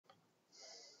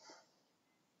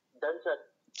Done sir.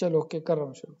 चलो okay कर रहा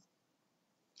हूँ शुरू।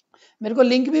 मेरे को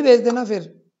लिंक भी भेज देना फिर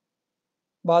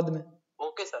बाद में,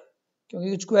 ओके सर। क्योंकि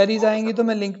कुछ क्वेरीज ओके आएंगी सर। तो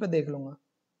मैं लिंक पे देख लूंगा।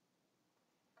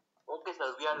 Okay sir,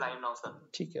 we are live now sir.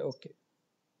 ठीक है okay.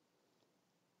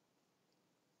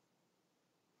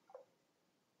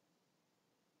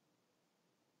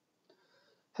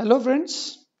 Hello friends,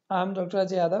 I am Dr.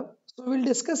 Ajay Yadav. So we'll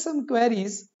discuss some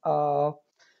queries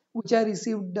which I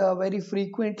received very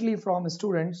frequently from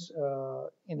students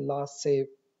in last say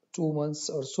 2 months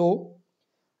or so.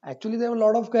 Actually there are a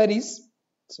lot of queries,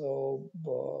 so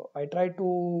I try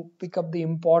to pick up the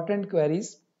important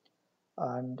queries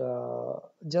and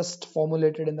just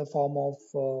formulated in the form of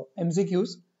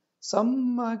MCQs.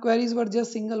 Some queries were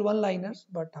just single one-liners,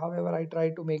 but however I try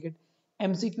to make it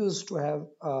MCQs to have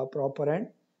proper and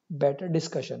better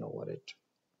discussion over it.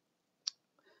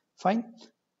 Fine.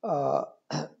 Uh,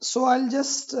 so I'll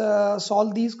just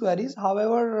solve these queries.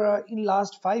 However, in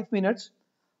last 5 minutes,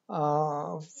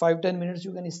 5-10 minutes,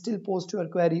 you can still post your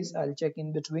queries. I'll check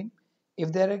in between.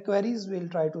 If there are queries, we'll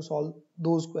try to solve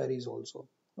those queries also.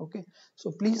 Okay.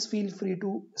 So please feel free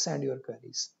to send your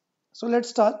queries. So let's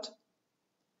start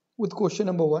with question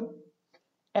number 1.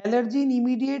 Allergy in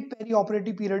immediate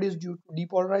perioperative period is due to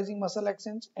depolarizing muscle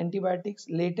accents, antibiotics,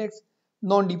 latex,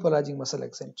 non-depolarizing muscle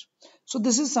accents. So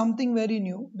this is something very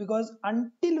new because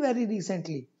until very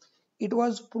recently, it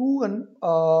was proven,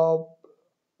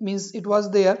 means it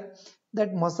was there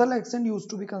that muscle accent used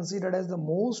to be considered as the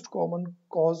most common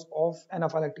cause of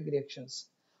anaphylactic reactions.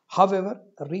 However,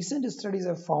 recent studies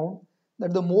have found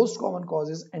that the most common cause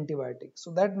is antibiotics.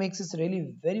 So that makes it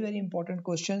really very important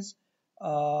questions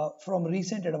from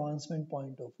recent advancement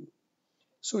point of view.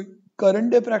 So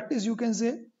current day practice, you can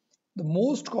say the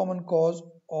most common cause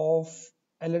of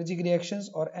allergic reactions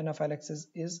or anaphylaxis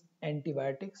is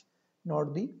antibiotics,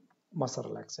 not the muscle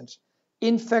relaxants.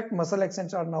 In fact, muscle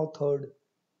relaxants are now third.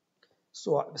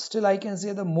 So still I can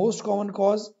say the most common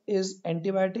cause is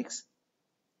antibiotics.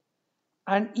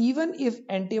 And even if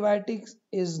antibiotics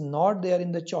is not there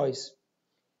in the choice,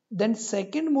 then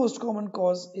second most common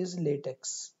cause is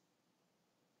latex.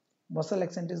 Muscle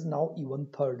relaxant is now even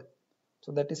third.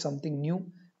 So that is something new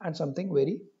and something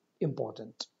very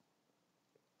important.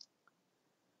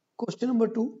 Question number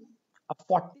 2. A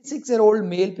 46-year-old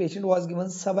male patient was given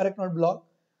subarachnoid block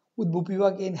with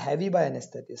bupivacaine heavy by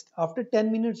anesthetist. After 10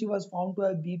 minutes, he was found to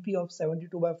have BP of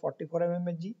 72 by 44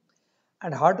 mmHg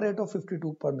and heart rate of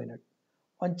 52 per minute.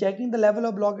 On checking the level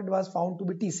of block, it was found to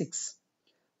be T6.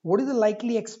 What is the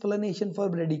likely explanation for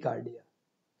bradycardia?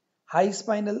 High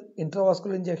spinal,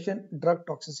 intravascular injection, drug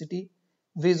toxicity,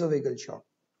 vasovagal shock.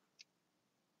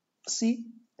 C.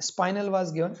 Spinal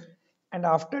was given and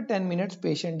after 10 minutes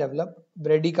patient developed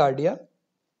bradycardia.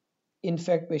 In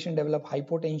fact, patient developed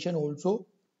hypotension also.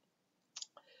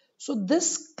 So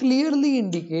this clearly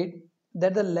indicates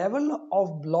that the level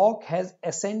of block has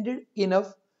ascended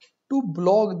enough to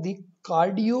block the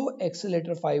cardio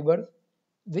accelerator fibers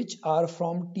which are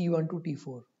from T1 to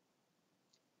T4.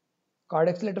 Cardio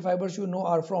accelerator fibers you know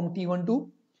are from T1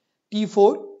 to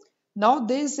T4. Now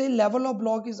they say level of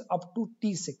block is up to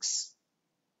T6.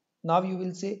 Now you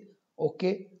will say,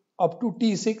 okay, up to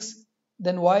T6,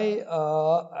 then why,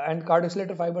 and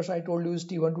cardiac fibers I told you is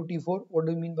T1 to T4. What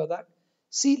do you mean by that?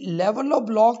 See, level of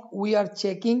block, we are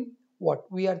checking what?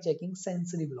 We are checking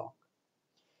sensory block.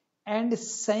 And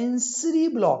sensory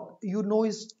block, you know,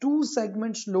 is 2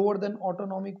 segments lower than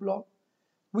autonomic block,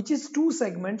 which is 2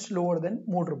 segments lower than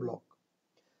motor block.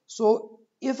 So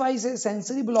if I say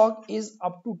sensory block is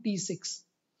up to T6,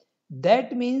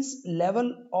 that means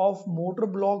level of motor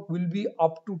block will be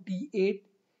up to T8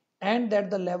 and that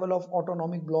the level of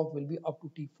autonomic block will be up to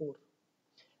T4.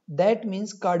 That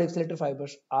means cardiac accelerator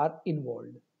fibers are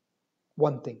involved.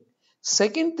 One thing.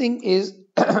 Second thing is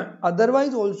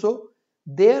otherwise also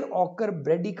there occur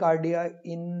bradycardia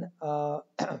in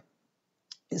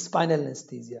spinal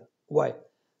anesthesia. Why?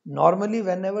 Normally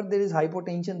whenever there is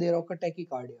hypotension there occur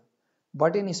tachycardia.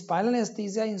 But in spinal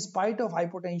anesthesia, in spite of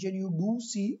hypotension, you do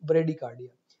see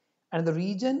bradycardia. And the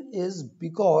reason is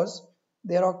because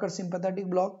there occurs sympathetic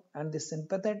block and the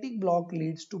sympathetic block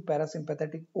leads to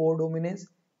parasympathetic overdominance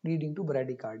leading to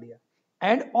bradycardia.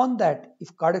 And on that,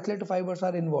 if cardiac fibers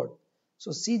are involved,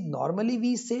 so see normally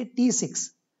we say T6.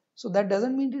 So that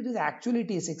doesn't mean it is actually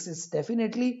T6. It's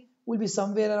definitely will be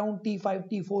somewhere around T5,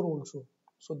 T4 also.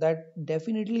 So that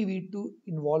definitely lead to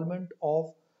involvement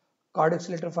of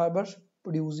cardiac fibers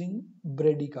producing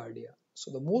bradycardia.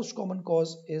 So the most common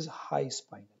cause is high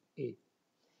spinal A.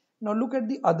 Now look at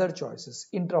the other choices.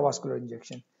 Intravascular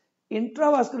injection.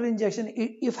 Intravascular injection,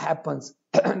 if happens,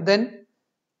 then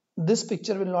This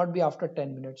picture will not be after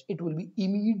 10 minutes. It will be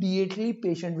immediately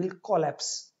patient will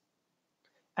collapse.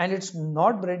 And it's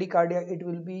not bradycardia, it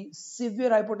will be severe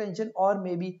hypotension or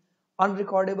maybe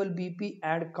unrecordable BP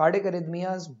and cardiac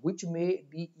arrhythmias, which may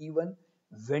be even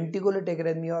ventricular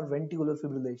tachyarrhythmia or ventricular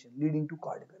fibrillation leading to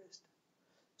cardiac arrest.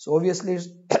 So obviously it's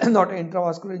not an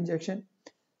intravascular injection.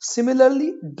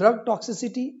 Similarly, drug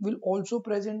toxicity will also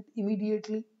present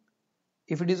immediately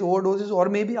if it is overdoses or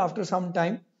maybe after some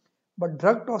time. But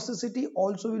drug toxicity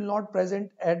also will not present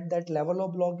at that level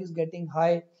of block is getting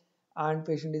high and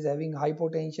patient is having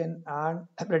hypotension and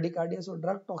bradycardia. So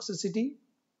drug toxicity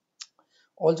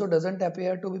also doesn't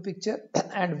appear to be pictured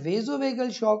and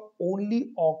vasovagal shock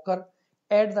only occur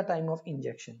at the time of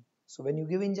injection. So when you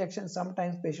give injection,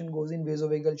 sometimes patient goes in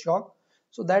vasovagal shock.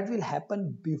 So that will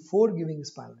happen before giving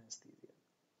spinal anesthesia.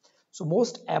 So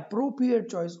most appropriate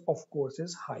choice of course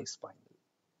is high spinal.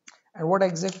 And what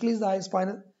exactly is the high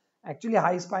spinal? Actually,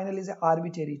 high spinal is an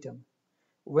arbitrary term.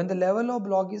 When the level of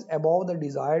block is above the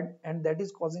desired and that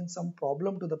is causing some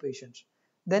problem to the patient,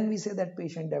 then we say that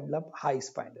patient develop high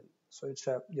spinal. So it's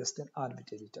just an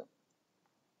arbitrary term.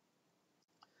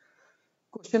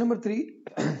 Question number 3.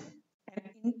 An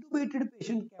intubated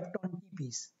patient kept on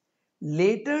TPs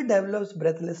later develops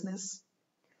breathlessness.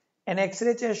 An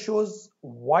X-ray chest shows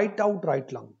white out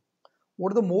right lung.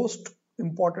 What are the most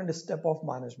important step of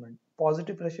management?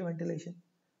 Positive pressure ventilation,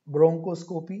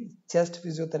 bronchoscopy, chest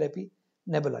physiotherapy,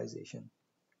 nebulization.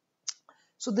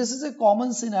 So this is a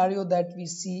common scenario that we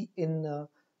see in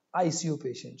ICU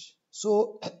patients.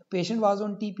 So patient was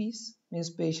on TPs, means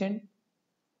patient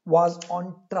was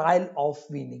on trial of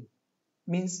weaning.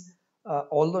 Means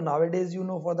although nowadays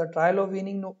for the trial of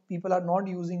weaning, no, people are not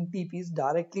using TPs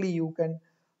directly. You can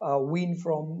wean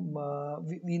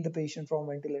the patient from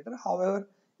ventilator. However,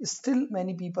 still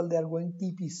many people they are going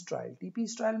TPs trial.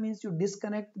 TPs trial means you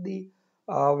disconnect the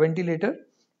ventilator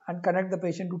and connect the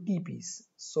patient to TPs.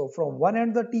 So from one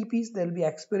end the TPs there will be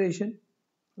expiration,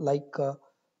 like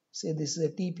say this is a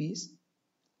TPs.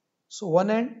 So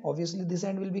one end, obviously this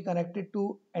end will be connected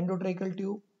to endotracheal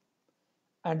tube,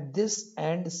 and this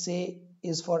end say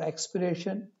is for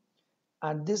expiration,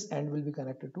 and this end will be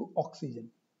connected to oxygen.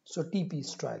 So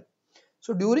TPs trial.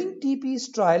 So during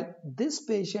TPs trial, this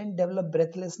patient developed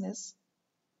breathlessness,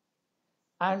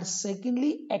 and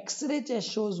secondly, X-ray chest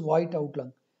shows white out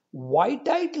lung. White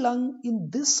out lung in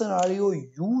this scenario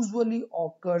usually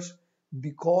occurs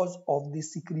because of the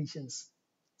secretions.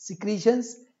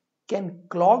 Secretions can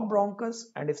clog bronchus,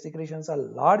 and if secretions are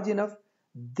large enough,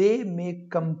 they may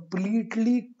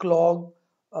completely clog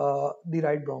the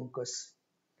right bronchus.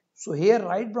 So here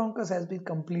right bronchus has been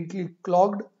completely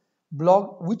blocked,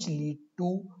 which lead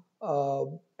to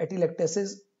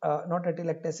atelectasis, not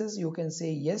atelectasis, you can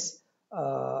say yes,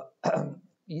 uh,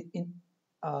 in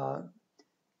uh,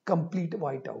 complete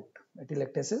whiteout,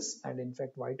 atelectasis, and in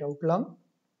fact whiteout lung.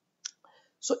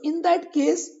 So in that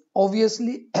case,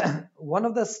 obviously, one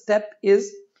of the step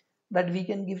is that we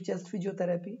can give chest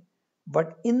physiotherapy.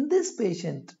 But in this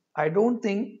patient, I don't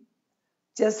think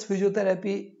chest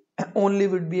physiotherapy only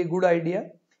would be a good idea.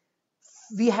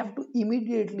 We have to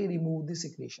immediately remove the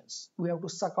secretions. We have to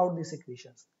suck out the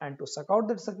secretions. And to suck out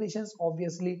the secretions,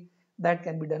 obviously, that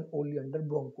can be done only under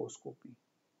bronchoscopy.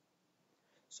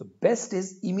 So best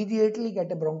is immediately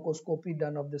get a bronchoscopy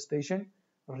done of this patient,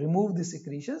 remove the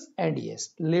secretions, and yes,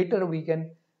 later we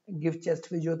can give chest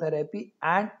physiotherapy,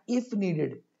 and if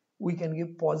needed, we can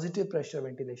give positive pressure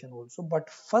ventilation also. But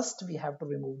first we have to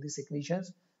remove the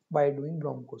secretions by doing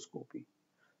bronchoscopy.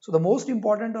 So the most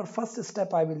important or first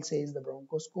step I will say is the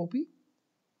bronchoscopy.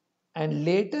 And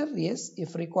later, yes,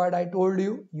 if required, I told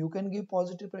you, you can give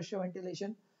positive pressure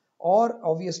ventilation, or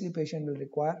obviously patient will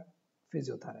require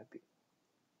physiotherapy.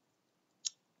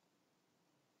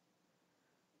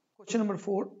 Question number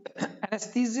 4.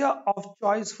 Anesthesia of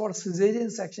choice for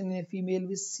cesarean section in a female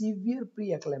with severe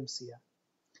preeclampsia.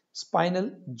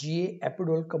 Spinal, GA,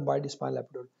 epidural, combined spinal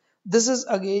epidural. This is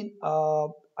again,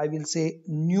 I will say,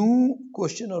 new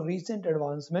question or recent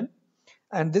advancement.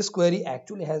 And this query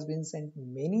actually has been sent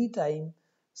many times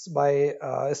by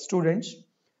students.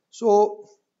 So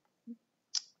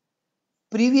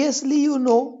previously,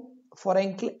 for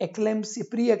eclampsia,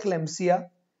 preeclampsia,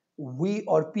 we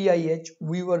or PIH,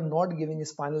 we were not giving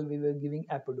spinal, we were giving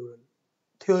epidural,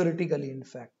 theoretically, in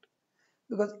fact,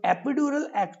 because epidural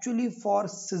actually for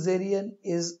cesarean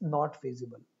is not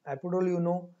feasible.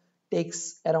 Epidural,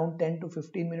 takes around 10 to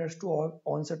 15 minutes to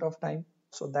onset of time,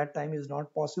 so that time is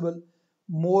not possible.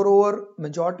 Moreover,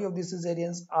 majority of the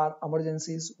cesareans are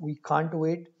emergencies, we can't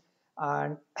wait.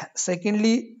 And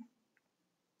secondly,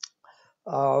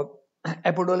 uh,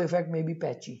 epidural effect may be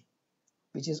patchy.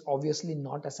 which is obviously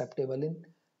not acceptable in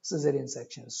cesarean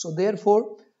sections. So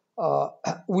therefore,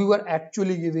 we were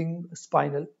actually giving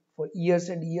spinal for years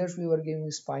and years. We were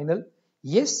giving spinal.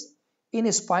 Yes,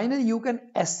 in spinal you can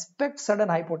expect sudden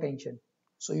hypotension.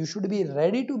 So you should be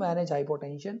ready to manage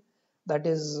hypotension. That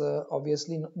is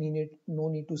obviously no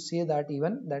need to say that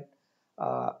even that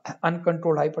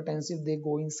uncontrolled hypertensive they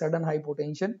go in sudden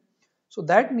hypotension. So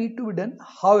that need to be done.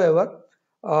 However,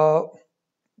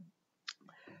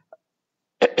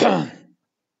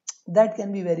 that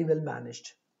can be very well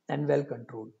managed and well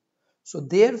controlled. So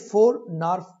therefore,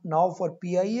 now for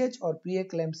PIH or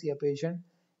preeclampsia patient,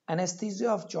 anesthesia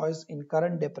of choice in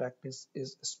current day practice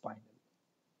is spinal.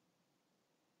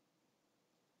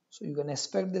 So you can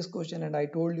expect this question, and I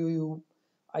told you,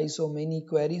 I saw many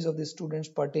queries of the students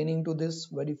pertaining to this,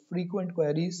 very frequent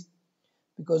queries,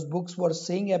 because books were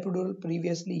saying epidural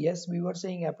previously. Yes, we were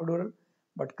saying epidural,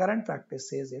 but current practice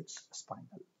says it's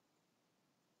spinal.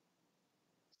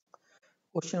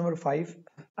 Question number 5.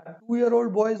 A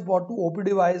 2-year-old boy is brought to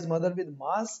OPD by his mother with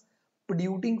mass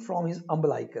protruding from his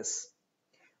umbilicus.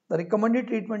 The recommended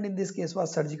treatment in this case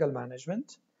was surgical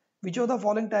management. Which of the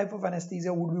following type of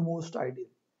anesthesia would be most ideal?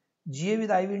 GA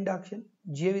with IV induction,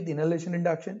 GA with inhalation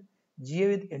induction, GA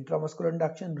with intramuscular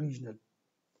induction, regional.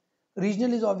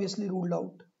 Regional is obviously ruled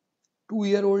out.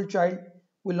 2-year-old child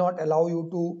will not allow you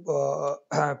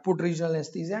to put regional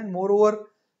anesthesia, and moreover,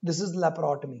 this is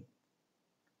laparotomy.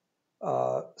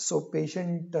 So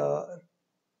patient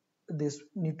this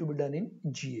need to be done in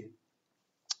GA.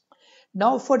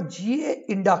 Now for GA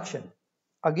induction,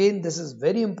 again this is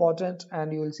very important,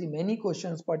 and you will see many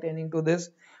questions pertaining to this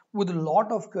with a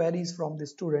lot of queries from the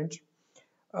students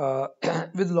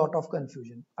with a lot of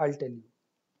confusion. I'll tell you.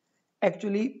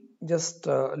 Actually, just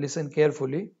listen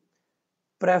carefully.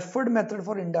 Preferred method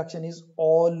for induction is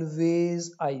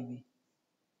always IV.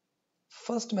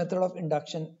 First method of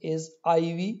induction is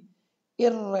IV,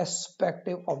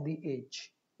 irrespective of the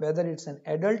age, whether it's an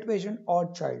adult patient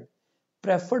or child.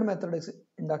 Preferred method of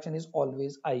induction is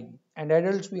always IV, and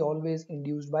adults we always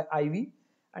induced by IV,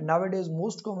 and nowadays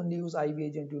most commonly used IV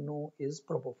agent is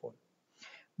propofol.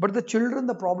 But the children,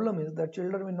 the problem is that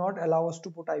children will not allow us to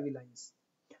put IV lines.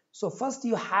 So first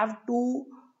you have to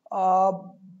uh,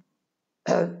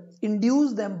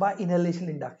 induce them by inhalation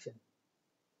induction.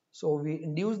 So we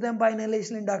induce them by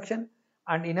inhalation induction,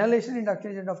 and inhalation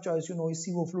induction agent of choice is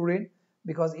sevoflurane,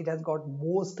 because it has got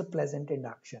most pleasant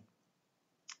induction.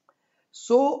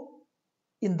 So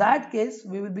in that case,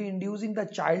 we will be inducing the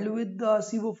child with the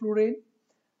sevoflurane,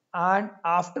 and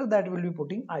after that we will be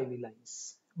putting IV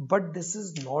lines. But this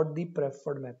is not the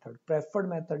preferred method. Preferred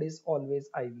method is always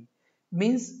IV.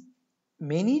 Means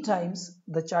many times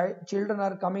the children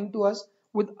are coming to us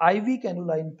with IV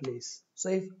cannula in place. So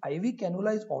if IV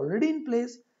cannula is already in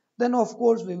place, then of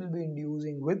course we will be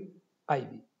inducing with IV.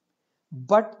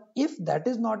 But if that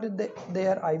is not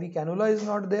there, IV cannula is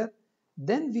not there,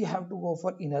 then we have to go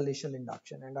for inhalation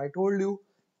induction. And I told you,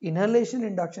 inhalation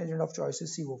induction agent of choice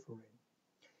is sevoflurane.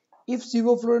 If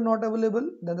sevoflurane not available,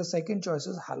 then the second choice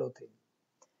is halothane.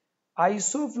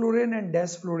 Isoflurane and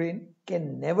desflurane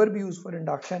can never be used for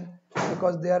induction,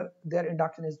 because their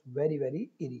induction is very,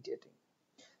 very irritating.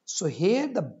 So here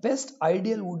the best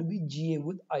ideal would be GA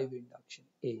with IV induction,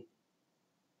 A.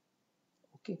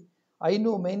 Okay. I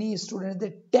know many students,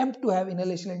 they tempt to have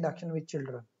inhalation induction with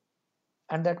children,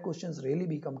 and that questions really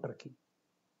become tricky.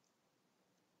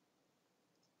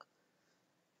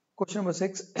 Question number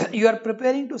 6. You are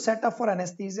preparing to set up for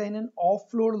anesthesia in an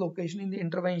off-floor location in the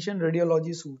intervention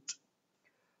radiology suite.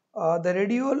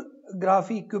 The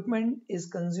radiography equipment is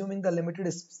consuming the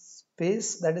limited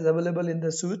space that is available in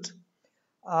the suite,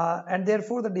 and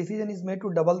therefore the decision is made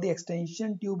to double the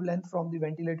extension tube length from the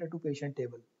ventilator to patient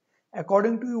table.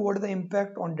 According to you, what is the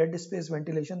impact on dead space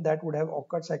ventilation that would have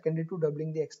occurred secondary to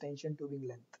doubling the extension tubing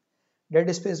length?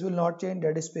 Dead space will not change,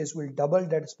 dead space will double,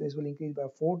 dead space will increase by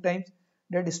 4 times,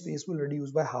 dead space will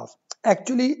reduce by half.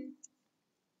 Actually,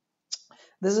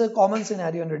 this is a common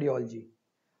scenario in radiology.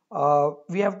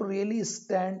 We have to really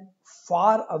stand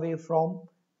far away from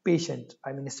patient.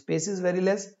 I mean, space is very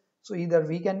less, so either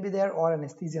we can be there or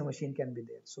anesthesia machine can be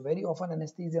there. So very often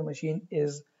anesthesia machine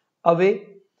is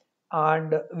away,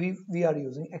 and we are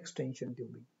using extension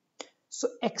tubing. So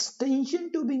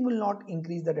extension tubing will not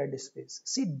increase the dead space.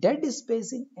 See, dead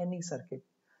space in any circuit,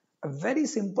 a very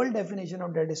simple definition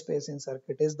of dead space in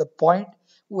circuit is the point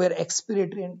where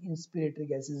expiratory and inspiratory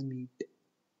gases meet.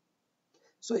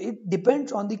 So it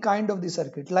depends on the kind of the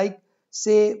circuit. Like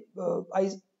say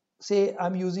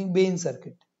I'm using Bain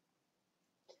circuit.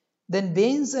 Then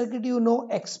Bain circuit,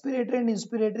 expiratory and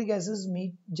inspiratory gases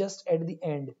meet just at the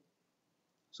end.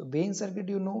 So Bain circuit,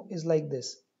 you know, is like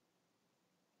this.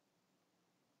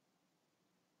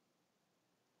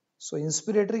 So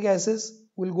inspiratory gases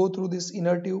will go through this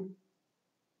inner tube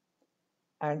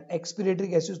and expiratory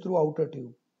gases through outer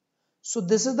tube. So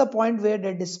this is the point where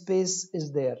dead space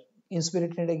is there.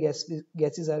 Inspiratory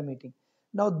gases are meeting.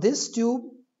 Now this tube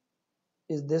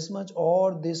is this much,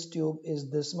 or this tube is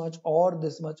this much, or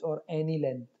this much, or any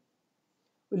length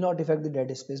will not affect the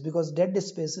dead space, because dead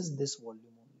space is this volume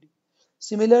only.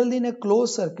 Similarly, in a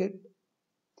closed circuit,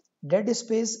 dead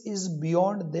space is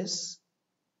beyond this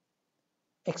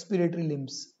expiratory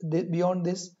limbs, beyond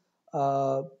this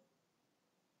uh,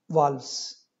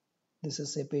 valves. This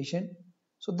is a patient.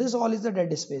 So this all is the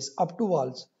dead space up to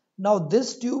valves. Now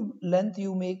this tube length,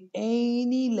 you make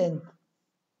any length,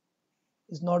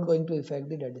 is not going to affect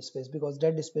the dead space, because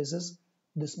dead space is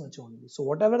this much only. So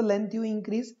whatever length you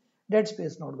increase, dead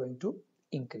space not going to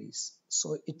increase.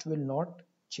 So it will not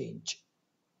change.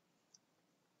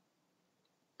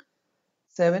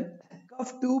 7.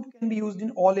 Cuff tube can be used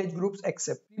in all age groups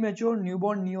except premature,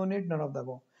 newborn, neonate, none of the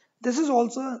above. This is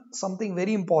also something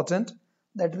very important,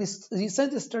 that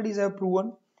research studies have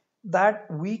proven that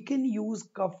we can use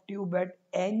cuff tube at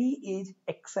any age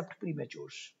except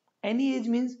prematures. Any age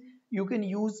means you can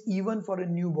use even for a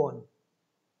newborn.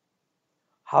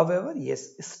 However,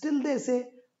 yes, still they say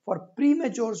for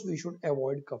prematures we should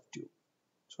avoid cuff tube.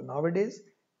 So nowadays,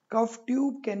 cuff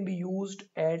tube can be used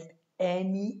at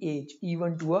any age,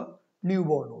 even to a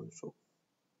newborn also.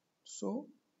 So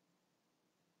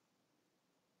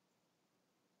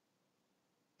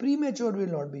premature will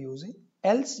not be using,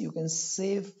 else you can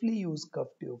safely use cuff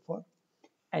tube for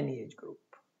any age group.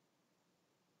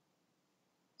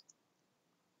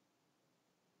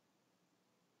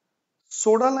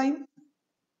 Soda lime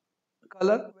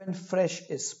color when fresh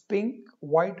is pink,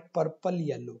 white, purple,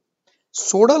 yellow.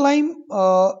 Soda lime,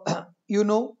 you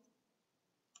know,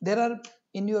 there are,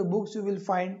 in your books you will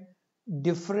find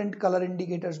different color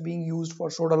indicators being used for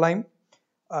soda lime,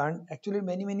 and actually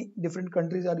many different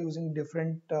countries are using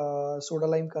different soda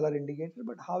lime color indicator.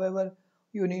 But however,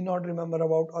 you need not remember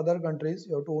about other countries,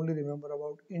 you have to only remember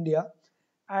about India.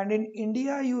 And in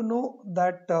India, you know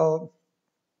that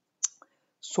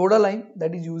soda lime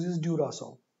that is used is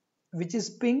Durasol, which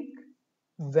is pink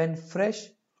when fresh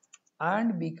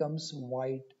and becomes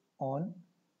white on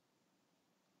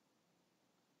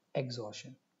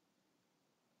exhaustion.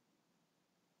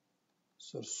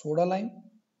 So soda lime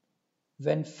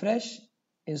when fresh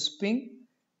is pink,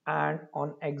 and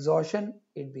on exhaustion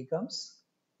it becomes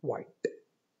white.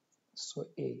 So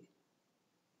A.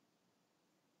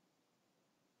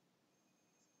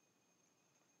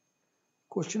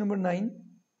 Question number 9.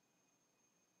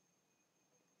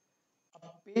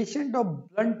 A patient of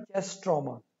blunt chest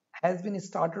trauma has been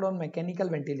started on mechanical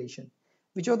ventilation.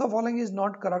 Which of the following is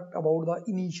not correct about the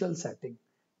initial setting?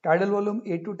 Tidal volume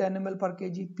 8 to 10 ml per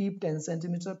kg, PEEP 10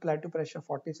 cm, plateau pressure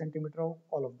 40 cm,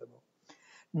 all of them.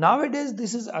 Nowadays,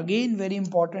 this is again very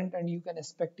important, and you can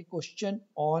expect a question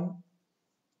on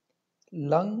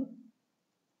lung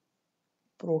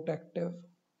protective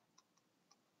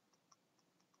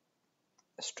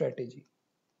strategy.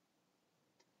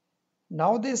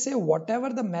 Now they say whatever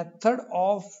the method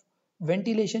of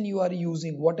ventilation you are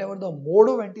using, whatever the mode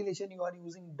of ventilation you are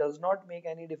using, does not make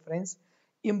any difference.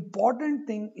 Important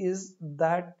thing is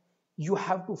that you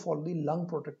have to follow the lung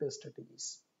protective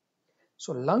strategies.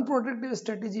 So lung protective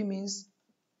strategy means,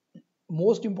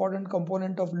 most important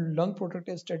component of lung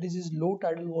protective strategy is low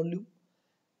tidal volume,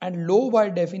 and low by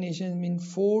definition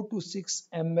means 4 to 6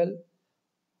 ml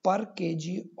per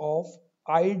kg of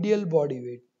ideal body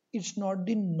weight. It's not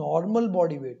the normal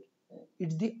body weight,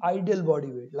 it's the ideal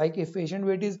body weight. Like if patient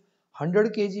weight is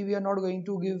 100 kg, we are not going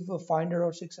to give 500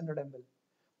 or 600 ml.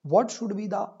 What should be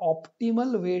the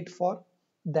optimal weight for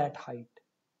that height?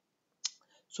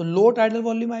 So low tidal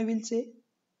volume, I will say,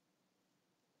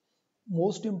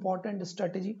 most important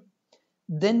strategy.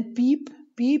 Then PEEP,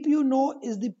 you know,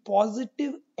 is the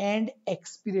positive and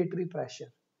expiratory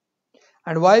pressure.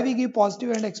 And why we give positive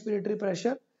and expiratory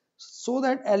pressure? So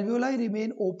that alveoli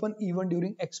remain open even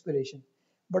during expiration.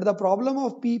 But the problem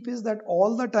of PEEP is that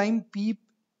all the time PEEP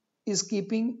is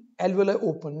keeping alveoli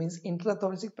open, means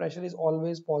intrathoracic pressure is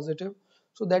always positive.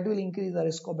 So that will increase the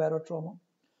risk of barotrauma.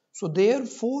 So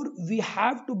therefore, we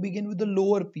have to begin with the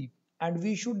lower PEEP, and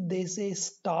we should, they say,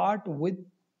 start with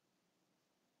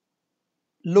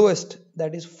lowest,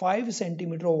 that is 5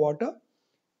 centimeter of water,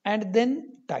 and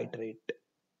then titrate.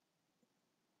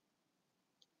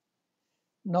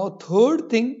 Now third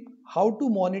thing, how to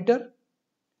monitor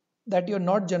that you're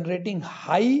not generating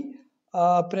high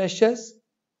pressures.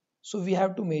 So we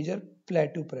have to measure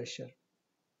plateau pressure.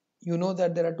 You know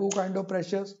that there are two kind of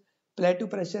pressures, plateau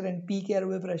pressure and peak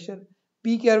airway pressure.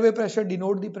 Peak airway pressure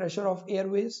denote the pressure of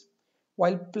airways,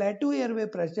 while plateau airway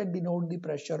pressure denote the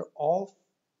pressure of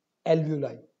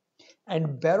alveoli.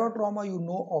 And barotrauma, you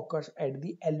know, occurs at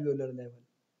the alveolar level.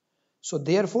 So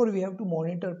therefore we have to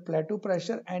monitor plateau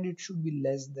pressure and it should be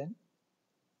less than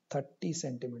 30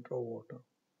 centimeter of water.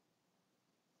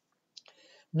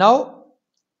 Now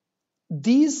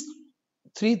these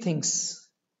three things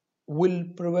will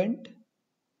prevent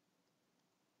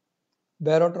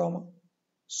barotrauma.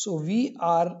 So we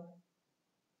are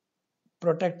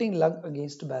protecting lung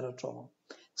against barotrauma.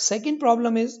 Second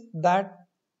problem is that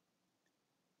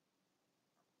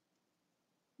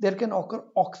there can occur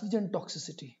oxygen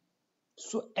toxicity.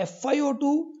 So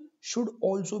FiO2 should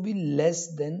also be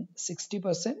less than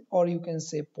 60%, or you can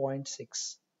say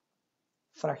 0.6.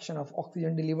 Fraction of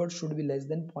oxygen delivered should be less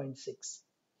than 0.6.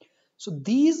 So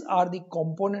these are the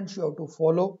components you have to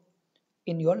follow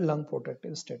in your lung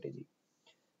protective strategy.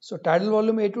 So tidal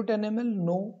volume 8 to 10 ml,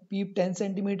 no. PEEP 10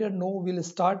 centimeter, no. We'll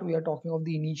start. We are talking of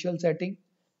the initial setting.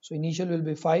 So initial will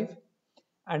be 5.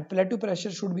 And plateau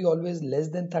pressure should be always less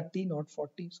than 30, not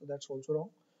 40. So that's also wrong.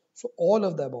 So all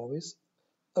of the above is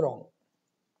wrong.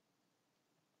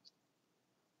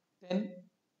 10.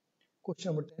 Question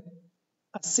number 10.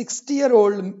 A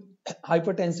 60-year-old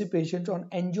hypertensive patient on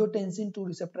angiotensin 2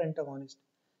 receptor antagonist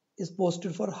is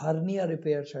posted for hernia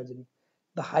repair surgery.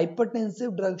 The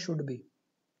hypertensive drug should be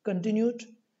continued,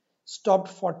 stopped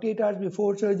 48 hours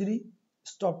before surgery,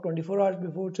 stopped 24 hours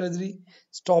before surgery,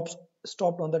 stopped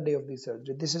on the day of the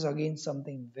surgery. This is again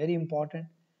something very important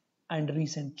and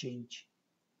recent change.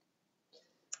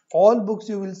 All books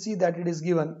you will see that it is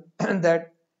given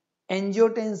that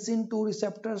angiotensin 2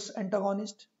 receptors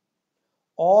antagonist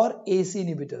or AC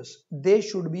inhibitors, they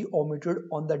should be omitted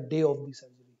on the day of the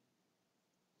surgery.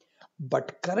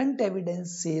 But current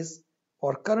evidence says,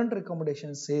 or current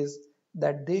recommendation says,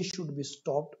 that they should be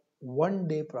stopped 1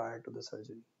 day prior to the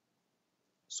surgery.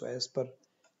 So as per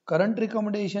current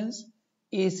recommendations,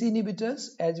 AC inhibitors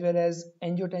as well as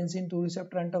angiotensin 2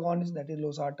 receptor antagonists, that is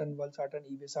losartan, valsartan,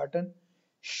 irbesartan,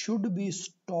 should be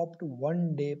stopped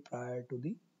 1 day prior to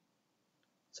the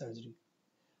surgery.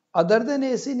 Other than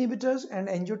AC inhibitors and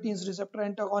angiotensin receptor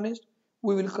antagonists,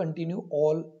 we will continue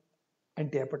all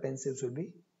antihypertensives will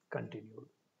be continued.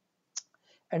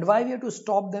 And why we have to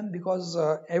stop them? Because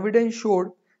evidence showed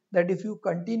that if you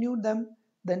continue them,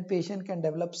 then patient can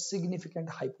develop significant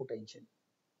hypotension.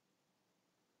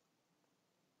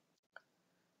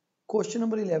 Question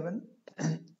number 11.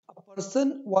 A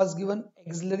person was given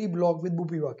axillary block with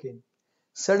bupivacaine.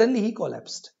 Suddenly he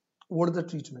collapsed. What is the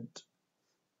treatment?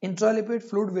 Intralipid,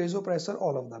 fluid, vasopressor,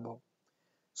 all of the above.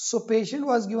 So patient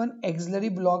was given axillary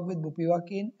block with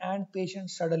bupivacaine and patient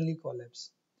suddenly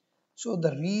collapsed. So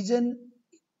the reason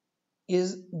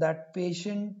is that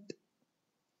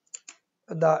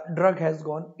the drug has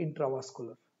gone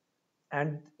intravascular,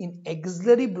 and in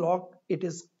axillary block it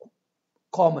is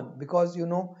common because you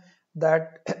know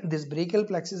that this brachial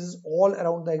plexus is all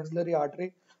around the axillary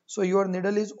artery, so your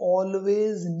needle is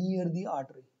always near the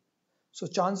artery, so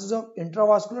chances of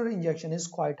intravascular injection is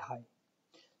quite high.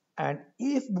 And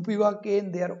if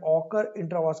bupivacaine there occur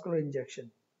intravascular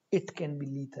injection, it can be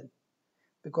lethal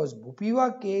because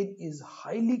bupivacaine is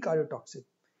highly cardiotoxic,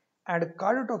 and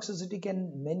cardiotoxicity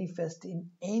can manifest in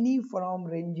any form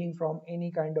ranging from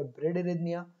any kind of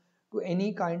bradyarrhythmia to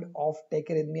any kind of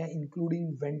tachyarrhythmia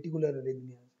including ventricular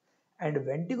arrhythmias. And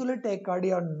ventricular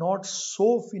tachycardia are not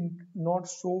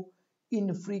so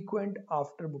infrequent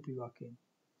after bupivacaine.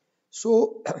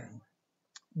 So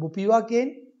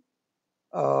bupivacaine,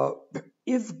 uh,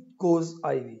 if goes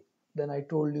IV, then I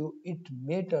told you it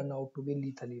may turn out to be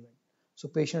lethal event. So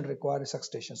patient requires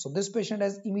resuscitation. So this patient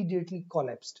has immediately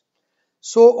collapsed.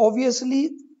 So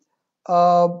obviously,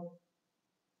 uh,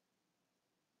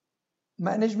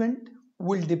 management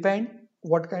will depend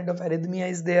what kind of arrhythmia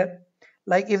is there.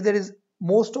 Like if there is,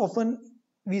 most often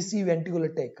we see ventricular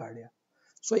tachycardia.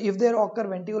 So if there occur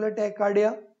ventricular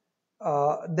tachycardia,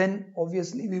 then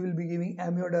obviously we will be giving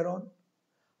amiodarone.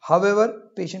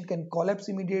 However, patient can collapse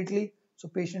immediately, so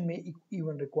patient may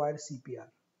even require CPR.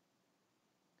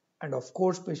 And of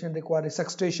course, patient require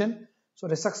resuscitation. So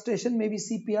resuscitation may be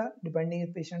CPR depending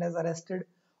if patient has arrested,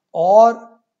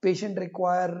 or patient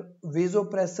require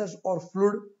vasopressors or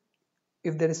fluid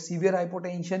if there is severe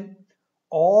hypotension,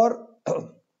 or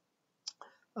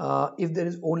if there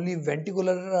is only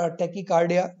ventricular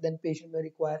tachycardia, then patient may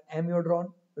require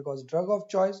amiodarone because drug of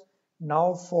choice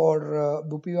now for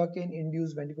bupivacaine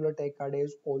induced ventricular tachycardia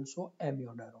is also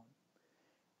amiodarone.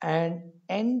 And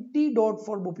antidote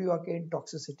for bupivacaine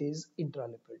toxicity is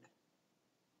intralipid.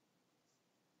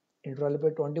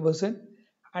 intralipid 20%.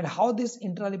 And how this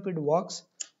intralipid works,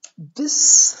 this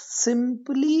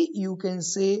simply you can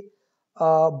say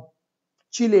uh,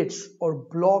 chelates or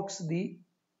blocks the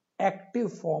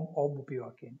active form of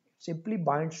bupivacaine. It simply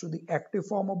binds to the active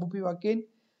form of bupivacaine,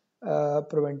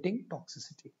 preventing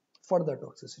toxicity, further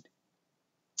toxicity.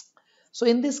 So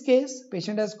in this case,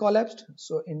 patient has collapsed,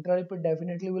 so intralipid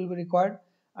definitely will be required,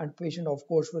 and patient of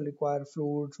course will require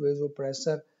fluids,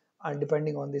 vasopressor, and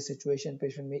depending on the situation,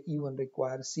 patient may even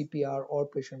require CPR or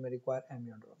patient may require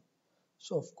amiodarone.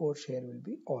 So of course here will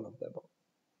be all of the above.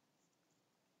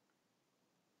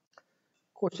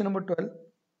 Question number 12.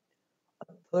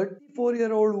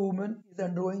 34-year-old woman is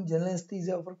undergoing general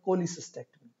anesthesia for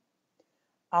cholecystectomy.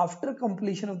 After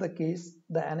completion of the case,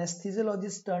 the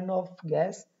anesthesiologist turned off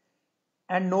gas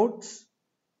and notes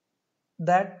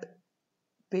that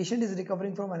patient is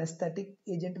recovering from anesthetic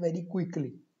agent very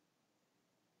quickly.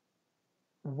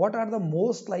 What are the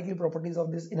most likely properties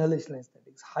of this inhalation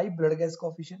anesthetics? High blood gas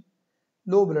coefficient,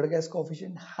 low blood gas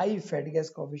coefficient, high fat gas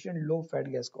coefficient, low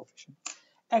fat gas coefficient.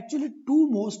 Actually, two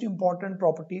most important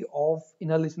property of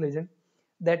inhalation agent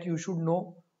that you should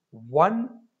know.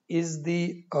 One is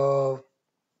the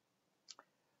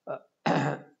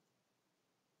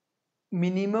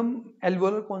minimum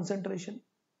alveolar concentration,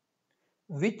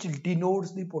 which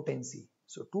denotes the potency.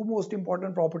 So two most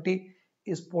important property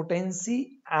is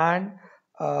potency and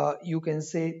you can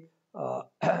say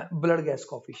blood gas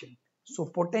coefficient. So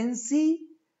potency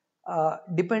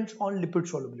depends on lipid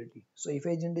solubility. So if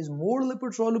agent is more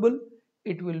lipid soluble,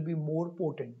 it will be more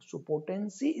potent. So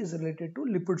potency is related to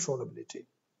lipid solubility.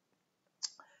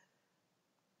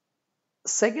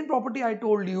 Second property I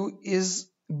told you is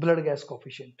blood gas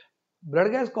coefficient.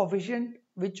 Blood gas coefficient,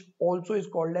 which also is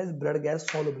called as blood gas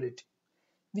solubility,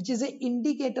 which is an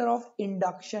indicator of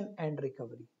induction and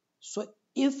recovery. So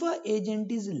if an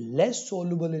agent is less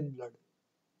soluble in blood,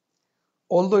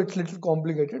 although it's little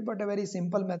complicated, but a very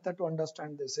simple method to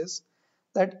understand this is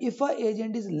that if an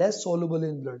agent is less soluble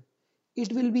in blood,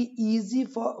 it will be easy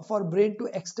for brain to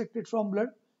extract it from blood,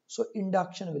 so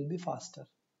induction will be faster.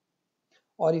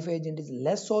 Or if agent is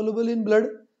less soluble in blood,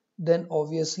 then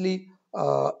obviously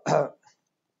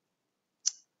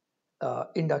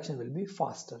induction will be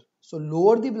faster. So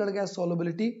lower the blood gas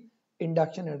solubility,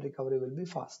 induction and recovery will be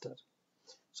faster.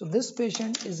 So this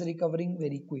patient is recovering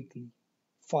very quickly,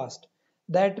 fast.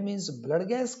 That means blood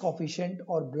gas coefficient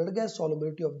or blood gas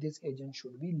solubility of this agent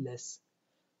should be less.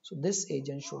 So this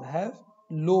agent should have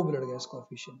low blood gas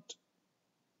coefficient.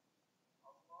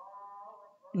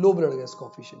 Low blood gas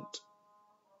coefficient.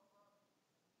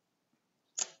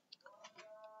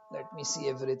 Let me see,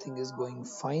 everything is going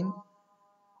fine.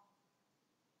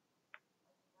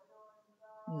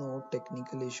 No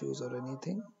technical issues or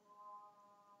anything.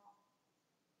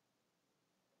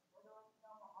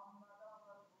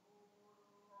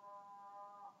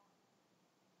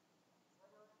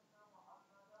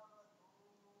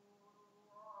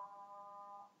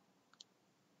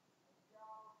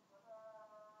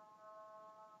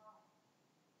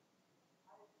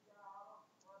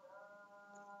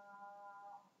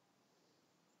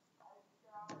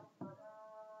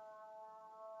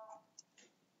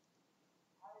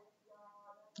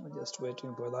 Just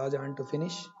waiting for the Ajahn to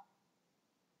finish.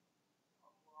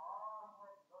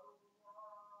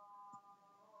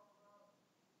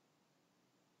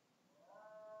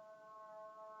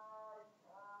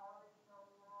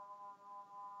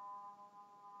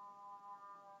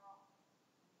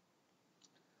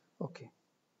 Okay.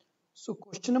 So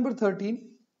question number 13.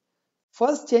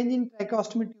 First change in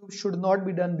tracheostomy tube should not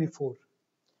be done before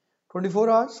 24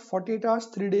 hours, 48 hours,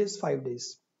 3 days, 5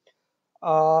 days.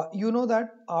 You know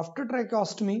that after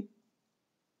tracheostomy,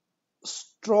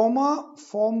 stroma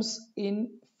forms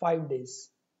in 5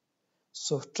 days.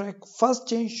 So first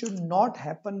change should not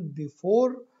happen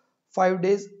before 5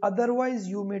 days. Otherwise,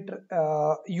 you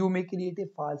may create a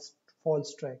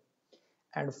false track.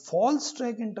 And false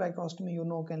track in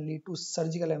tracheostomy, can lead to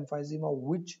surgical emphysema,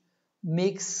 which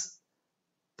makes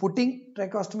putting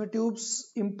tracheostomy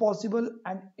tubes impossible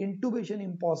and intubation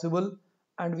impossible,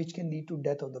 and which can lead to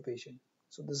death of the patient.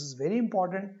 So this is very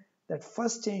important that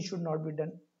first change should not be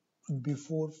done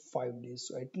before 5 days.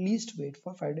 So at least wait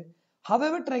for 5 days.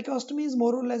 However, tracheostomy is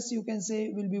more or less, you can say,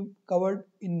 will be covered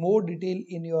in more detail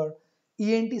in your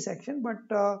ENT section, but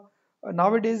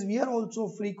nowadays we are also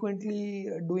frequently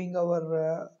doing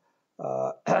our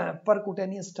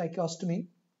percutaneous tracheostomy,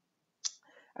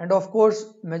 and of course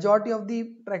majority of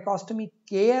the tracheostomy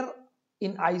care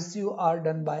in ICU are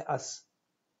done by us.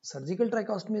 Surgical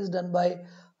tracheostomy is done by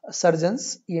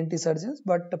surgeons, ENT surgeons,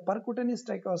 but percutaneous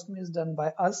tracheostomy is done by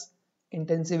us,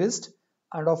 intensivist,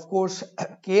 and of course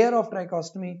care of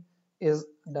tracheostomy is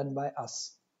done by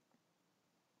us.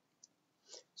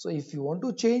 So if you want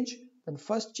to change, then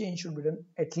first change should be done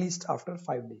at least after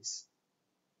 5 days.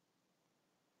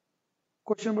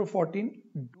 Question number 14.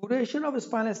 Duration of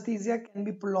spinal anesthesia can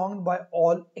be prolonged by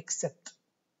all except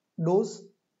dose,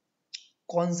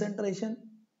 concentration,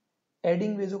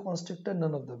 adding vasoconstrictor,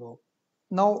 none of the above.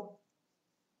 Now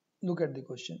look at the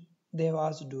question. They have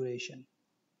asked duration.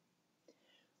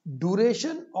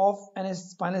 Duration of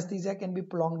spinal anesthesia can be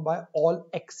prolonged by all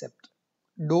except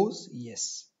dose,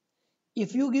 yes.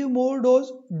 If you give more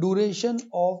dose, duration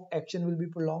of action will be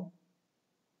prolonged.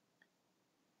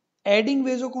 Adding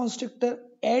vasoconstrictor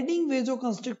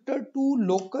to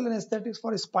local anesthetics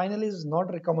for spinal is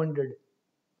not recommended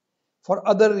for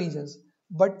other reasons.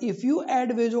 But if you add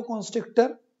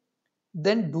vasoconstrictor,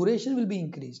 then duration will be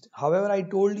increased. However, I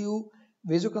told you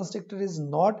vasoconstrictor is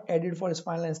not added for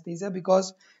spinal anesthesia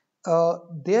because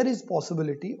there is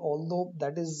possibility, although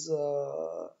that is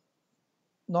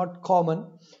not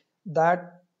common,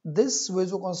 that this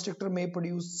vasoconstrictor may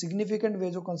produce significant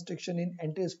vasoconstriction in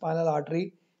anterspinal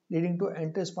artery, leading to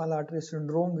anterspinal artery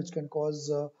syndrome, which can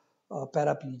cause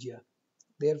paraplegia.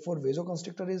 Therefore,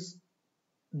 vasoconstrictor is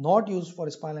not used for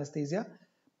spinal anesthesia.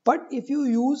 But if you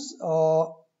use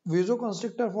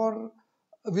vasoconstrictor for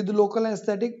with local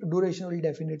anesthetic, duration will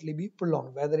definitely be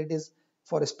prolonged, whether it is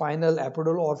for spinal,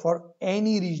 epidural, or for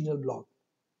any regional block.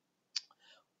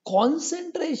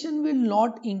 Concentration will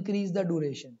not increase the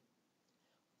duration.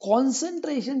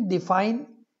 Concentration define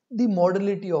the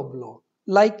modality of block.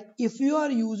 Like if you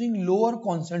are using lower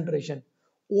concentration,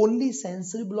 only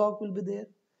sensory block will be there.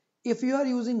 If you are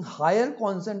using higher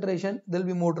concentration, there will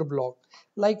be motor block.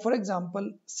 Like for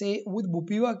example, say with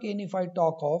bupivacaine, if I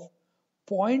talk of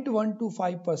 0.1 to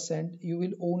 5%, you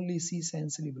will only see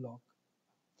sensory block.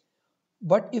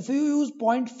 But if you use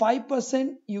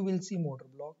 0.5%, you will see motor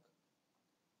block.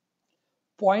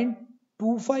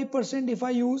 0.25% if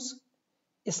I use,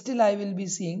 still I will be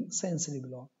seeing sensory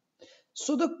block.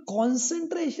 So the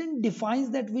concentration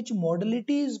defines that which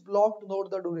modality is blocked,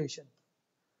 not the duration.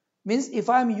 Means if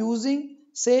I am using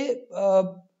say 2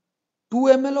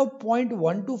 ml of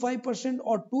 0.125%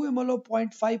 or 2 ml of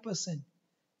 0.5%,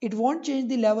 it won't change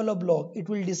the level of block. It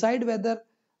will decide whether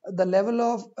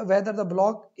the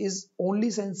block is only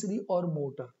sensory or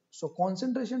motor. So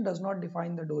concentration does not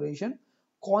define the duration.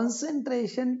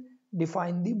 Concentration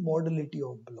define the modality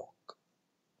of block.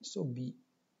 So B.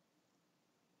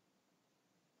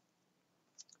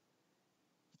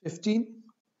 15.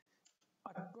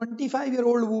 A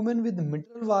 25-year-old woman with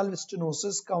mitral valve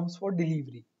stenosis comes for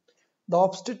delivery. The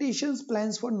obstetrician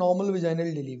plans for normal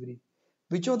vaginal delivery.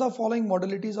 Which of the following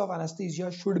modalities of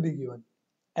anesthesia should be given?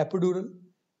 Epidural,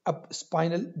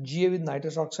 spinal, GA with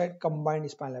nitrous oxide, combined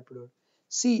spinal epidural.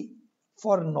 See,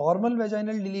 for normal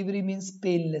vaginal delivery means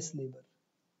painless labor.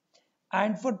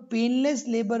 And for painless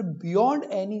labor beyond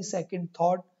any second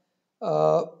thought,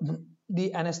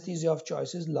 the anesthesia of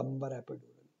choice is lumbar epidural.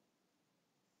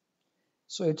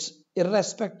 So it's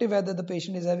irrespective whether the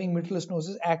patient is having mitral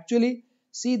stenosis. Actually,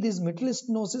 see, these mitral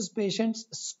stenosis patients,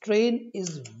 strain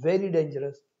is very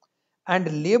dangerous,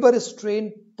 and labor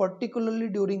strain, particularly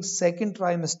during second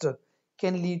trimester,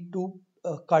 can lead to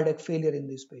cardiac failure in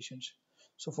these patients.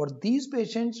 So for these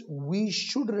patients, we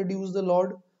should reduce the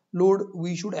load.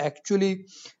 We should actually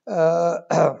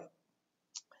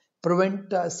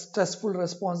prevent stressful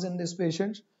response in these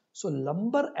patients. So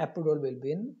lumbar epidural will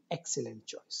be an excellent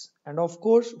choice. And of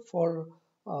course, for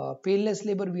painless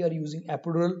labor, we are using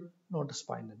epidural, not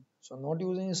spinal. So not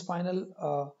using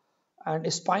spinal,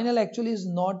 and spinal actually is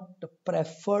not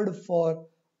preferred for,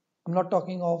 I'm not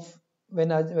talking of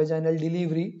vaginal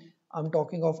delivery, I'm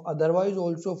talking of otherwise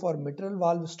also for mitral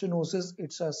valve stenosis.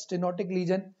 It's a stenotic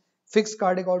lesion, fixed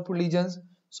cardiac output lesions.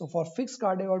 So for fixed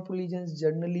cardiac output lesions,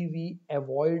 generally we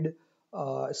avoid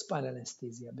spinal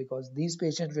anesthesia because these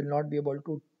patients will not be able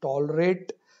to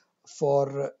tolerate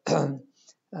for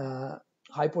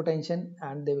hypotension,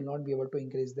 and they will not be able to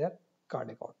increase their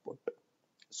cardiac output.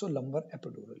 So lumbar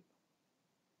epidural.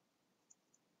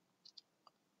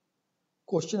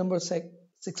 Question number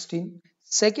 16.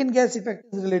 Second gas effect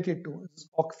is related to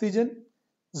oxygen,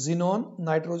 xenon,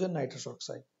 nitrogen, nitrous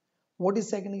oxide. What is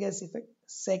second gas effect?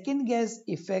 Second gas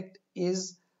effect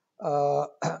is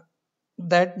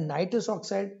that nitrous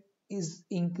oxide is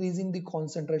increasing the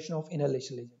concentration of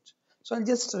inhalation agents. So I'll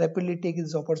just rapidly take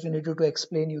this opportunity to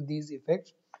explain you these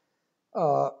effects.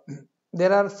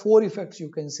 There are 4 effects you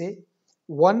can say.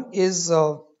 One is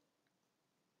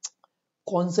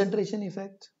concentration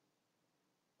effect.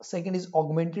 Second is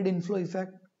augmented inflow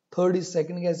effect. Third is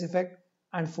second gas effect.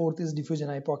 And fourth is diffusion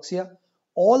hypoxia.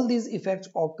 All these effects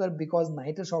occur because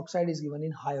nitrous oxide is given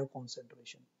in higher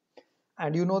concentration.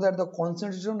 And you know that the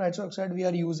concentration of nitrous oxide we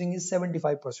are using is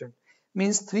 75%.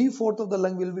 Means 3/4 of the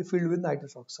lung will be filled with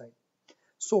nitrous oxide.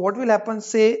 So what will happen?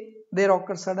 Say there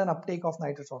occurs sudden uptake of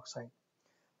nitrous oxide.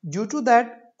 Due to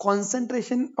that,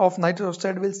 concentration of nitrous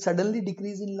oxide will suddenly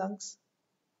decrease in lungs.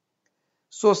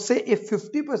 So say if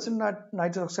 50%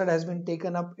 nitrous oxide has been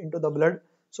taken up into the blood,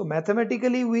 so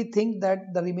mathematically we think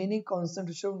that the remaining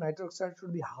concentration of nitrous oxide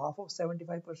should be half of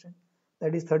 75%,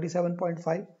 that is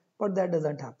 37.5, but that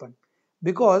doesn't happen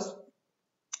because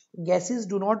gases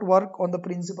do not work on the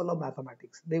principle of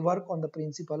mathematics. They work on the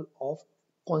principle of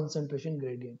concentration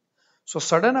gradient. So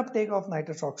sudden uptake of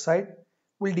nitrous oxide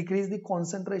will decrease the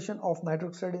concentration of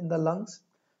nitrous oxide in the lungs.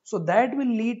 So that will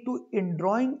lead to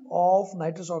indrawing of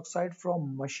nitrous oxide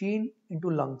from machine into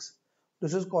lungs.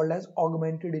 This is called as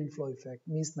augmented inflow effect.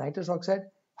 Means nitrous oxide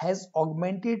has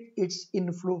augmented its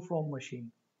inflow from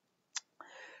machine.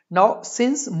 Now,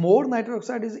 since more nitrous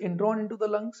oxide is indrawn into the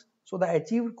lungs, so the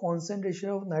achieved concentration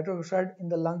of nitrous oxide in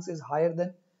the lungs is higher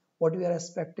than what we are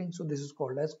expecting. So this is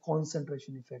called as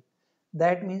concentration effect.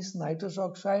 That means nitrous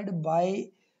oxide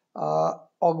by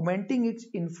augmenting its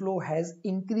inflow has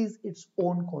increased its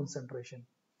own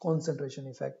concentration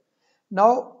effect.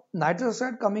 Now, nitrous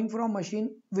oxide coming from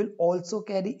machine will also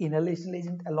carry inhalation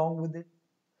agent along with it.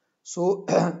 So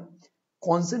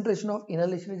concentration of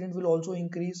inhalation agent will also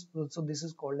increase. So this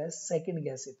is called as second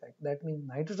gas effect. That means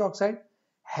nitrous oxide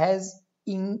has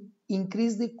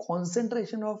increased the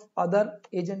concentration of other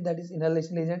agent, that is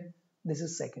inhalation agent. This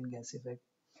is second gas effect.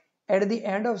 At the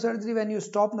end of surgery, when you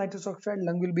stop nitrous oxide,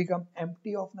 lung will become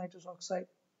empty of nitrous oxide.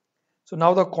 So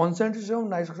now the concentration of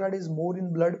nitrous oxide is more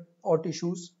in blood or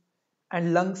tissues,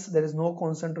 and lungs there is no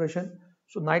concentration.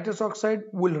 So nitrous oxide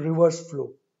will reverse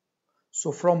flow.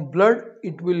 So from blood,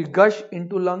 it will gush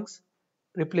into lungs,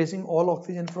 replacing all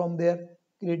oxygen from there,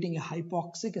 creating a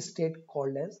hypoxic state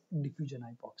called as diffusion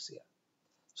hypoxia.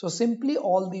 So simply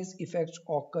all these effects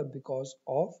occur because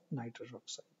of nitrous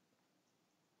oxide.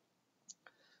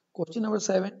 Question number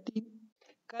 17.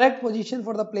 Correct position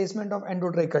for the placement of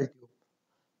endotracheal tube.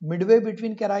 Midway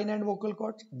between carina and vocal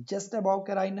cords, just above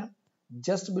carina,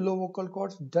 just below vocal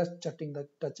cords, just touching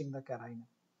the carina.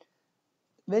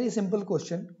 Very simple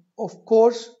question. Of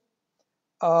course,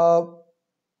 uh,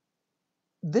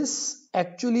 this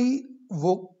actually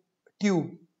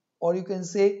tube, or you can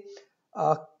say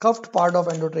cuffed part of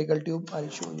endotracheal tube. I'll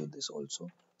show you this also.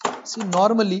 See,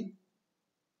 normally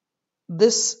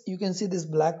this, you can see this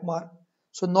black mark.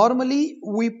 So normally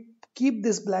we keep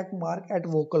this black mark at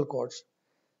vocal cords.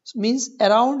 So means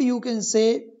around, you can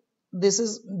say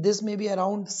this may be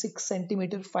around 6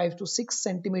 centimeter, 5 to 6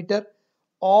 centimeter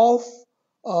of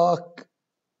uh,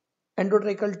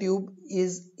 endotracheal tube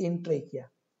is in trachea.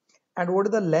 And what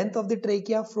is the length of the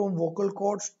trachea from vocal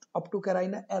cords up to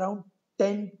carina? Around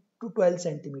 10 to 12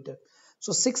 centimeter.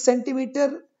 So 6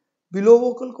 centimeter below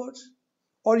vocal cords,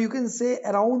 or you can say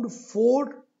around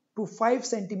 4 to 5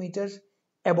 centimeters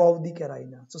above the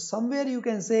carina. So somewhere you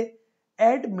can say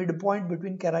at midpoint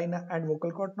between carina and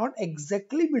vocal cord, not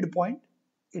exactly midpoint,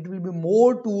 it will be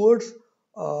more towards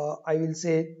I will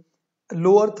say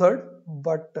lower third,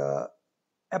 but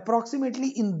approximately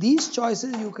in these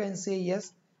choices you can say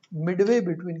yes, midway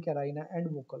between carina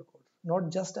and vocal cord,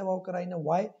 not just above carina.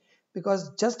 Why? Because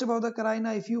just above the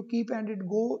carina, if you keep and it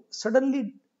go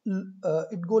suddenly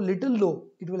it go little low,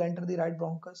 it will enter the right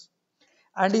bronchus.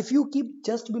 And if you keep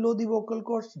just below the vocal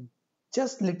cords,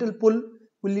 just little pull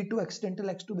will lead to accidental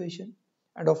extubation,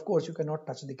 and of course you cannot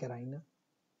touch the carina.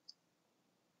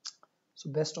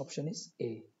 So best option is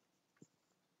A.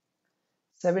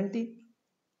 17.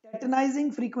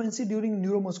 Tetanizing frequency during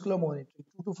neuromuscular monitoring: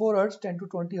 2 to 4 hertz, 10 to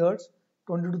 20 hertz,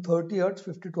 20 to 30 hertz,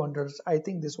 50 to 100 hertz. I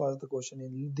think this was the question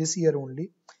in this year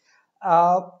only.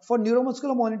 For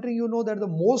neuromuscular monitoring, you know that the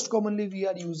most commonly we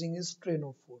are using is strain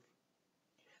of 4,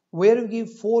 where we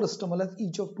give 4 stimulus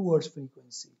each of 2 hertz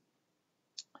frequency.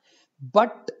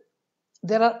 But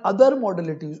there are other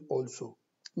modalities also,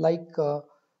 like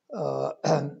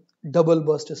double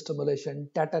burst stimulation,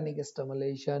 tetanic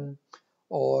stimulation,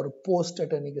 or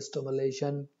post-tetanic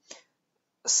stimulation,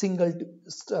 single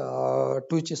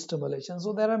twitch stimulation.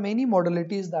 So there are many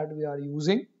modalities that we are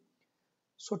using.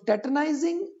 So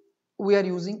tetanizing, we are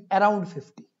using around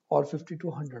 50 or 50 to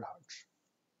 100 hertz.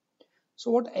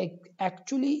 So what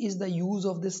actually is the use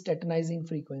of this tetanizing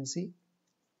frequency?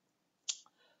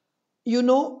 You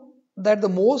know that the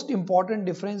most important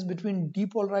difference between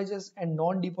depolarizers and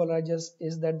non-depolarizers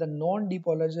is that the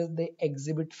non-depolarizers, they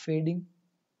exhibit fading.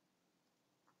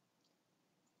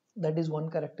 That is one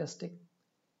characteristic.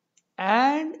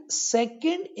 And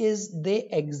second is they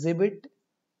exhibit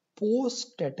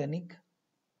post-tetanic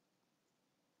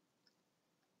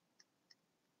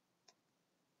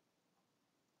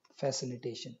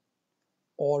facilitation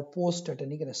or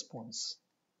post-tetanic response.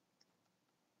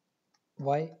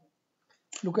 Why?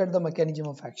 Look at the mechanism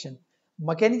of action.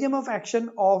 Mechanism of action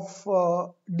of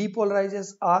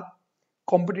depolarizers are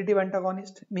competitive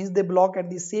antagonist, means they block at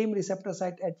the same receptor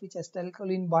site at which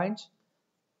acetylcholine binds.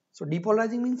 So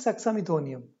depolarizing means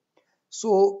succinylcholine.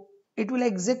 So it will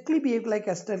exactly behave like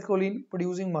acetylcholine,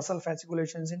 producing muscle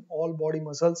fasciculations in all body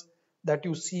muscles that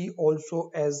you see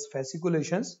also as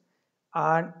fasciculations,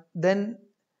 and then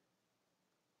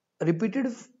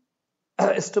repeated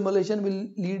stimulation will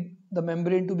lead the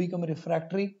membrane to become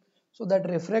refractory. So that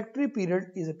refractory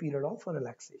period is a period of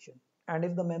relaxation. And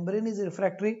if the membrane is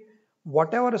refractory,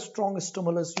 whatever strong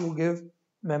stimulus you give,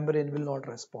 membrane will not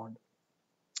respond.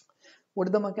 What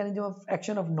is the mechanism of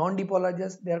action of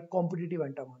non-depolarizers? They are competitive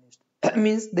antagonists.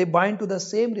 Means they bind to the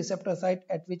same receptor site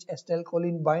at which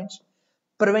acetylcholine binds,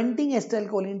 preventing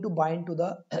acetylcholine to bind to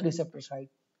the receptor site.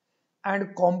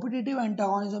 And competitive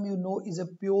antagonism, you know, is a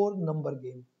pure number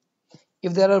game.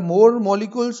 If there are more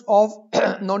molecules of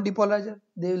non-depolarizer,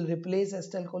 they will replace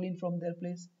acetylcholine from their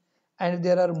place. And if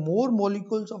there are more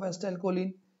molecules of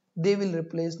acetylcholine, they will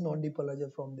replace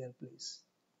non-depolarizer from their place.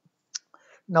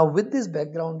 Now, with this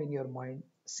background in your mind,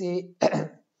 say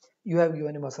you have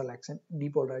given a muscle action,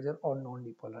 depolarizer or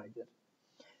non-depolarizer.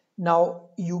 Now,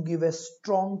 you give a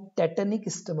strong tetanic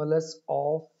stimulus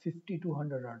of 50 to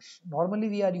 100 Hz. Normally,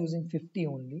 we are using 50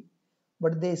 only,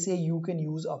 but they say you can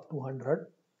use up to 100.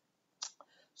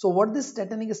 So what this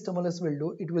tetanic stimulus will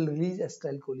do, it will release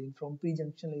acetylcholine from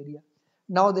prejunctional area.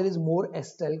 Now there is more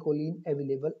acetylcholine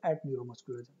available at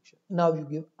neuromuscular junction. Now you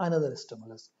give another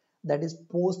stimulus, that is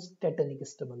post-tetanic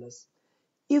stimulus.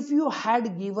 If you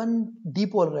had given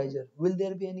depolarizer, will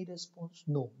there be any response?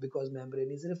 No, because membrane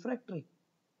is refractory.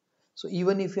 So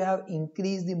even if you have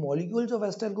increased the molecules of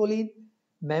acetylcholine,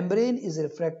 membrane is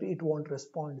refractory, it won't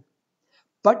respond.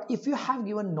 But if you have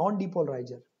given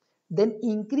non-depolarizer, then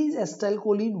increased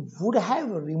acetylcholine would have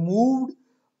removed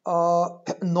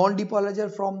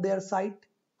non-depolarizer from their site.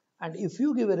 And if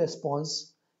you give a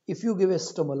response, if you give a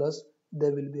stimulus,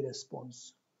 there will be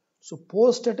response. So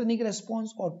post-tetanic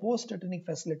response or post-tetanic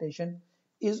facilitation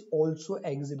is also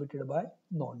exhibited by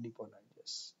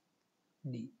non-depolarizers.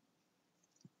 D.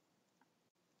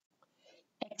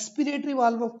 Expiratory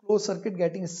valve of closed circuit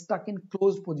getting stuck in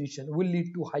closed position will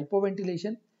lead to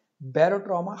hypoventilation,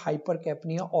 barotrauma,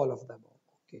 hypercapnia, all of them.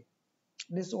 Okay,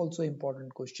 this is also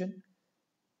important question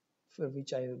for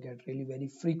which I get really very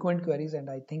frequent queries, and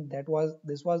I think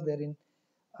this was there in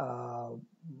uh,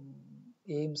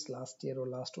 AIMS last year or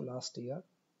last to last year.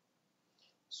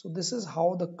 So this is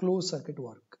how the closed circuit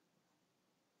work.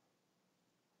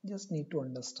 Just need to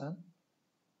understand.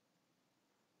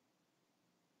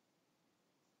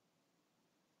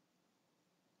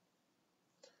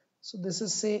 So this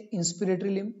is say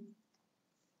inspiratory limb,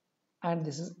 and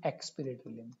this is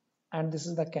expiratory limb, and this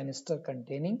is the canister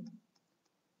containing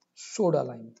soda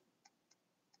lime.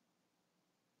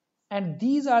 And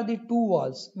these are the two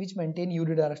valves which maintain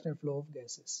unidirectional flow of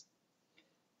gases.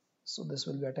 So this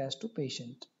will be attached to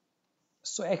patient.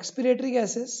 So expiratory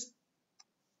gases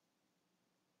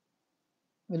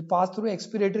will pass through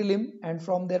expiratory limb and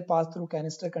from there pass through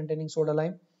canister containing soda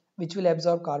lime, which will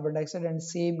absorb carbon dioxide, and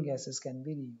same gases can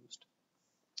be reused.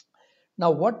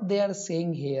 Now what they are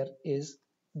saying here is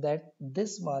that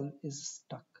this valve is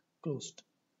stuck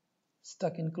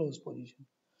in closed position.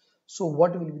 So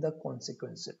what will be the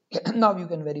consequences? Now you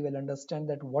can very well understand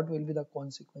that what will be the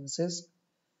consequences.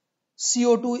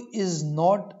 CO2 is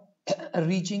not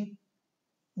reaching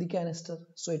the canister,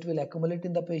 so it will accumulate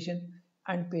in the patient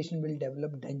and patient will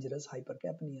develop dangerous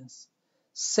hypercapnias.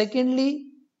 Secondly,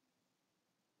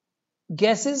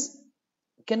 gases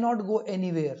cannot go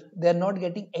anywhere. They are not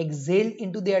getting exhaled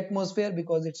into the atmosphere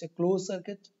because it's a closed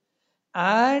circuit,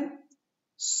 and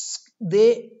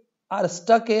they are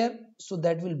stuck here, so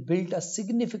that will build a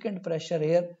significant pressure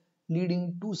here,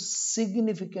 leading to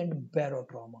significant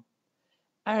barotrauma.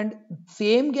 And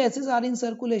same gases are in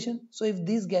circulation, so if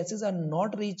these gases are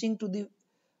not reaching to the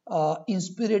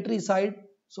inspiratory side,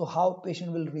 so how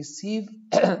patient will receive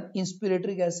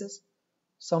inspiratory gases?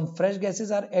 Some fresh gases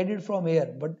are added from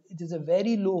air, but it is a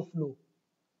very low flow,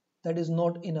 that is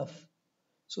not enough.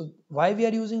 So why we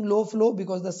are using low flow?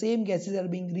 Because the same gases are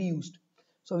being reused,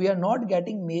 so we are not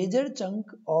getting major chunk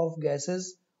of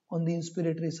gases on the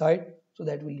inspiratory side, so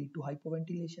that will lead to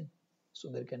hypoventilation. So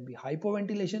there can be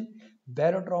hypoventilation,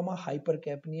 barotrauma,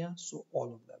 hypercapnia, so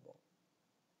all of the above.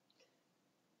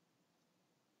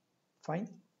 Fine.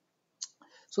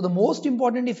 So the most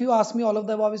important, if you ask me all of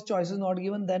the above is choices not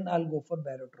given, then I'll go for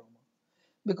barotrauma.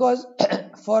 Because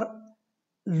for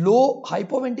low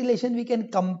hypoventilation, we can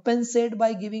compensate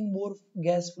by giving more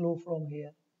gas flow from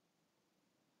here.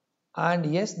 And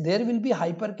yes, there will be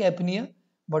hypercapnia,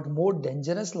 but more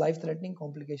dangerous life-threatening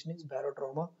complication is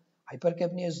barotrauma.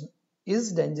 Hypercapnia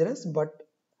is dangerous, but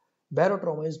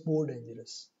barotrauma is more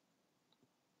dangerous.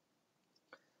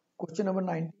 Question number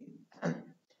 19.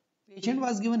 Patient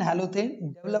was given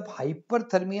halothane, developed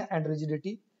hyperthermia and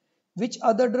rigidity. Which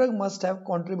other drug must have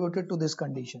contributed to this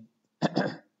condition?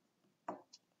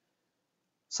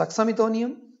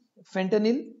 Suxamethonium,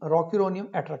 fentanyl, rocuronium,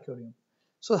 atracurium.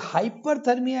 So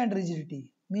hyperthermia and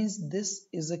rigidity means this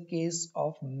is a case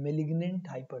of malignant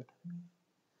hyperthermia.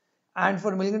 And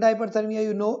for malignant hyperthermia,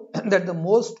 you know that the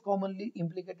most commonly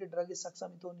implicated drug is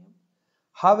suxamethonium.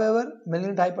 However,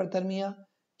 malignant hyperthermia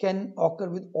can occur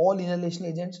with all inhalation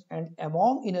agents, and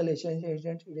among inhalation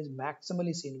agents, it is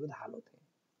maximally seen with halothane.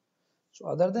 So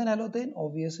other than halothane,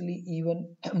 obviously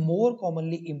even more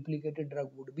commonly implicated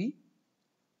drug would be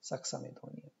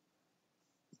suxamethonium.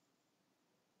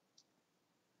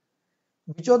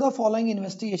 Which of the following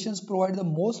investigations provide the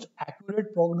most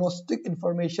accurate prognostic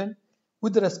information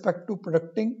with respect to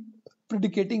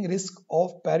predicating risk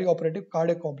of perioperative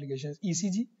cardiac complications?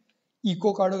 ECG,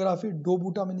 echocardiography,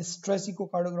 dobutamine stress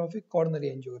echocardiography, coronary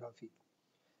angiography.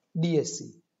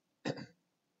 DSC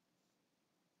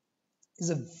is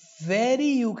a very,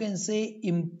 you can say,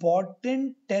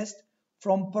 important test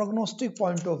from prognostic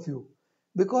point of view,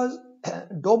 because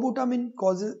dobutamine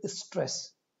causes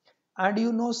stress, and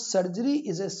you know surgery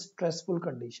is a stressful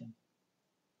condition.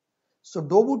 So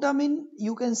dobutamine,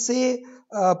 you can say,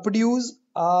 produce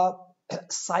a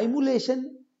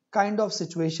simulation kind of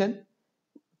situation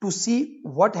to see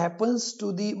what happens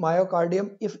to the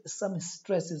myocardium if some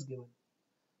stress is given.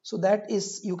 So that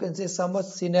is, you can say, some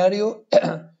scenario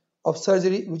of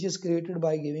surgery which is created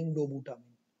by giving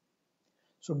dobutamine.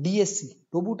 So DSC,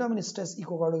 dobutamine stress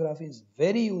echocardiography, is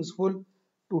very useful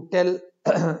to tell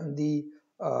the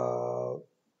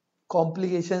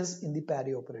complications in the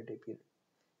perioperative period.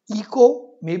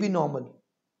 Echo may be normal,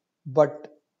 but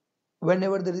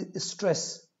whenever there is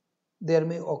stress, there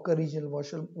may occur regional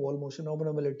wall motion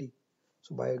abnormality.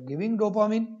 So by giving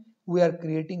dopamine, we are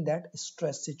creating that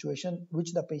stress situation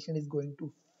which the patient is going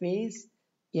to face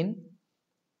in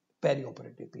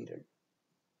perioperative period.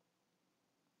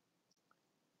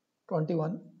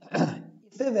 21.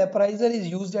 If a vaporizer is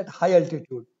used at high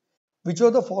altitude, which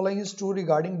of the following is true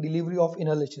regarding delivery of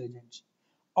inhalation agents?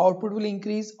 Output will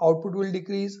increase, output will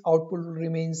decrease, output will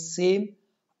remain same,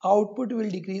 output will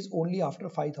decrease only after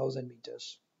 5000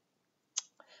 meters.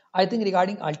 I think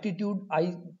regarding altitude,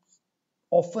 I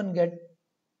often get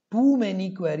too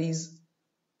many queries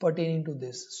pertaining to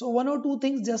this. So one or two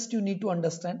things just you need to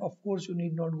understand. Of course, you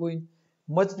need not go in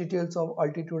much details of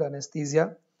altitude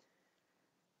anesthesia.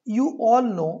 You all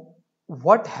know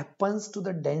what happens to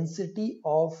the density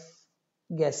of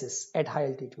gases at high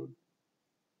altitude.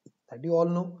 That you all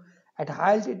know. At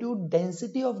high altitude,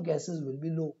 density of gases will be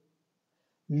low.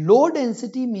 Low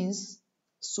density means,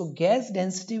 so gas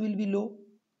density will be low.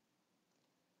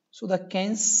 So the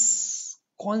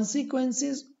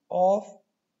consequences of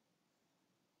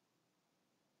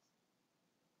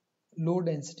low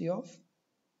density of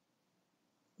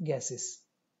gases.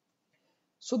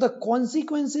 So the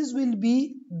consequences will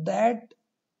be that,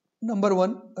 number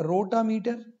one,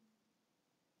 rotameter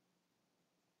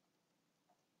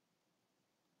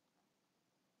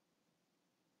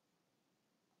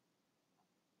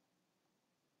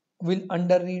will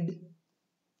underread.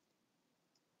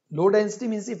 Low density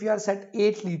means if you are set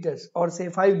 8 liters or say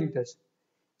 5 liters.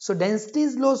 So density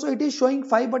is low, so it is showing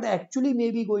 5, but actually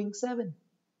may be going 7.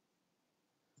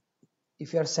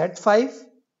 If you are set 5,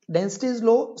 density is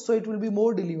low, so it will be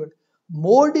more delivered.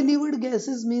 More delivered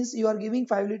gases means you are giving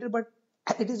 5 liter, but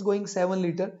it is going 7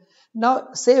 liter.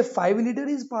 Now say 5 liter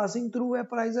is passing through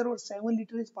vaporizer or 7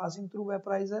 liter is passing through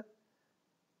vaporizer.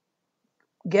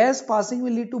 Gas passing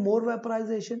will lead to more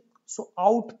vaporization. So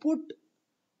output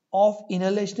of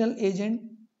inhalational agent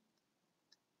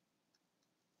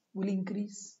will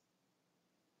increase.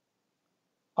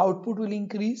 Output will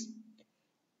increase.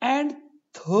 And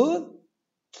third,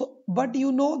 but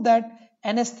you know that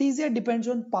anesthesia depends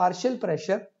on partial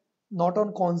pressure, not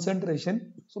on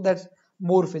concentration. So that's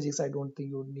more physics. I don't think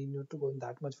you need to go in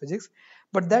that much physics,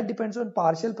 but that depends on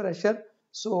partial pressure,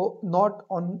 so not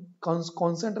on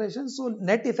concentration. So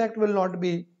net effect will not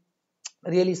be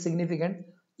really significant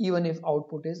even if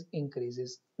output is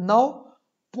increases. Now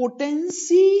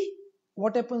potency,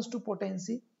 what happens to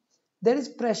potency? There is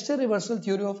pressure reversal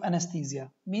theory of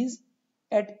anesthesia, means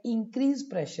at increased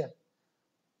pressure,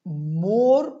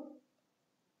 more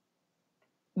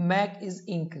MAC is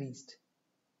increased.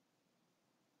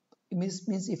 It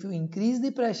means if you increase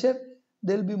the pressure,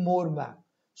 there will be more MAC.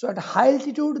 So at high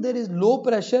altitude, there is low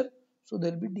pressure, so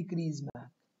there will be decreased MAC.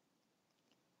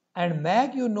 And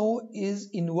MAC, you know, is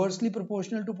inversely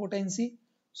proportional to potency.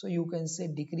 So you can say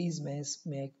decreased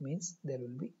MAC means there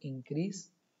will be increased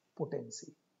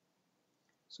potency.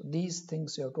 So these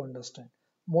things you have to understand.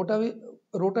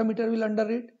 Rotameter will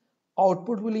underrate,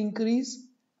 output will increase,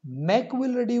 MAC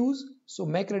will reduce. So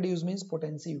MAC reduce means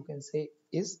potency, you can say,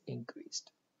 is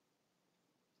increased.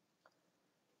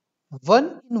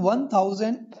 1 in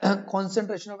 1000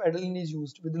 concentration of adrenaline is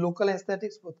used with local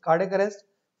anesthetics, with cardiac arrest,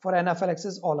 for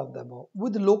anaphylaxis, all of the above.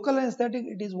 With local anesthetic,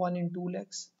 it is 1 in 2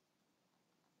 lakhs.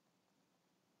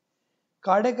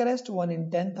 Cardiac arrest, 1 in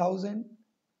 10,000.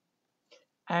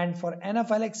 And for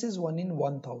anaphylaxis, 1 in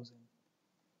 1000.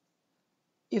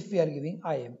 If we are giving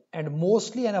IM. And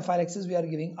mostly anaphylaxis, we are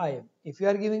giving IM. If you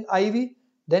are giving IV,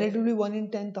 then it will be 1 in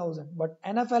 10,000. But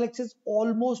anaphylaxis,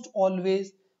 almost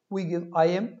always we give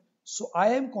IM. So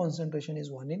IM concentration is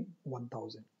 1 in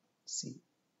 1000. C.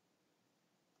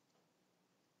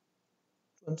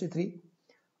 23.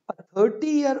 A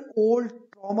 30-year-old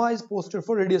trauma is posted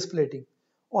for radius plating.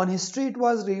 On history, it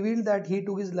was revealed that he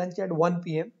took his lunch at 1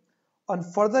 p.m. On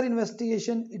further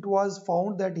investigation, it was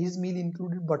found that his meal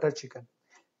included butter chicken.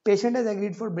 Patient has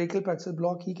agreed for brachial plexus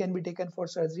block. He can be taken for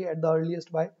surgery at the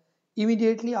earliest by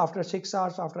immediately after 6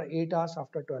 hours, after 8 hours,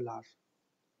 after 12 hours.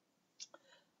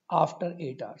 After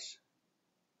 8 hours.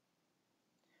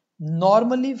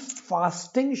 Normally,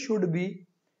 fasting should be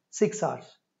 6 hours.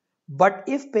 But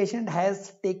if patient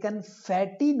has taken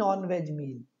fatty non-veg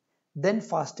meal, then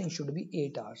fasting should be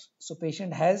 8 hours. So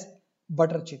patient has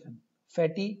butter chicken,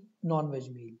 fatty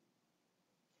non-veg meal.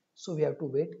 So we have to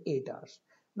wait 8 hours.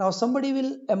 Now somebody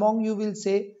will among you will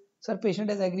say, sir, patient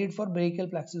has agreed for brachial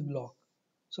plexus block.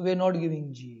 So we are not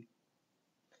giving GA.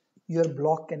 Your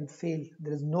block can fail.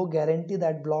 There is no guarantee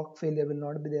that block failure will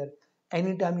not be there.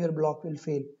 Anytime your block will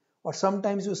fail. Or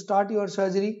sometimes you start your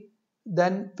surgery,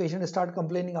 then patient start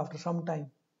complaining after some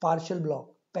time. Partial block,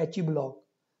 patchy block.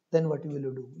 Then what will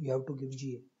you do? You have to give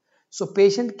GA. So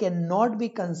patient cannot be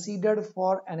considered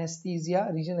for anesthesia,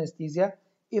 regional anesthesia,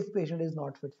 if patient is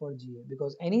not fit for GA.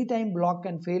 Because anytime block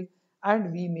can fail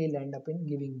and we may end up in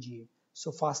giving GA.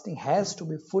 So fasting has to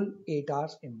be full 8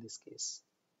 hours in this case.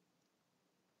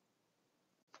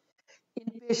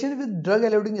 In patient with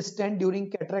drug-eluting stent during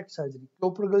cataract surgery,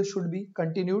 clopidogrel should be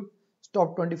continued,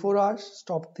 stop 24 hours,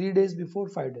 stop 3 days before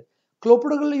 5 days.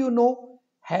 Clopidogrel, you know,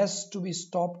 has to be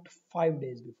stopped 5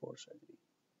 days before surgery.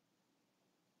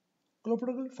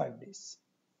 Clopidogrel 5 days.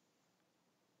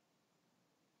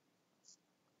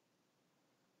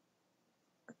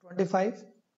 25.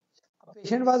 A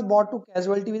patient was brought to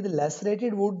casualty with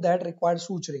lacerated wound that required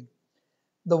suturing.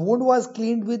 The wound was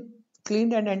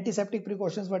cleaned and antiseptic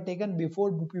precautions were taken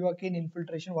before bupivacaine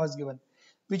infiltration was given.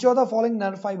 Which of the following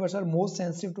nerve fibers are most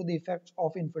sensitive to the effects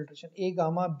of infiltration? A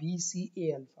gamma, B, C,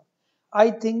 A alpha.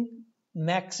 I think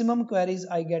maximum queries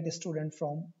I get a student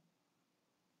from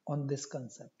on this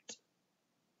concept.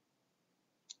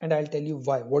 And I'll tell you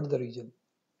why. What is the reason?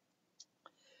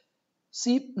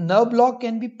 See, nerve block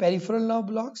can be peripheral nerve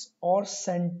blocks or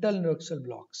central neurexal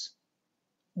blocks.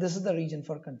 This is the reason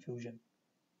for confusion.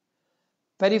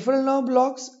 Peripheral nerve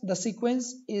blocks, the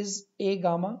sequence is A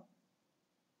gamma,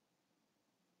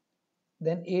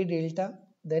 then A delta,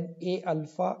 then A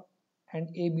alpha and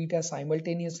A beta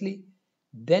simultaneously,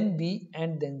 then B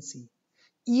and then C.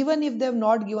 Even if they have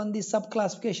not given the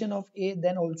subclassification of A,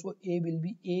 then also A will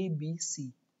be A, B,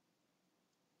 C.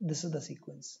 This is the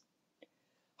sequence.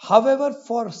 However,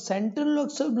 for central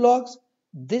neurexal blocks,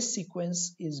 this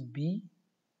sequence is B,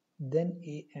 then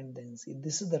A and then C.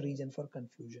 This is the reason for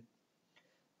confusion.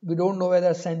 We don't know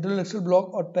whether central neurexal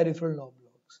block or peripheral nerve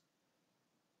blocks.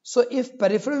 So if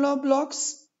peripheral nerve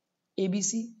blocks,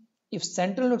 ABC. If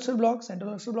central neurexal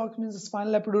blocks means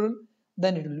spinal epidural,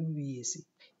 then it will be VAC.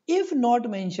 If not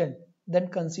mentioned, then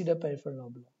consider peripheral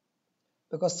nerve block.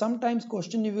 Because sometimes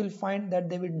question you will find that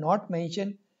they will not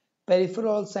mention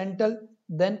peripheral or central,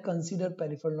 then consider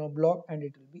peripheral nerve block and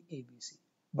it will be ABC.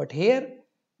 But here,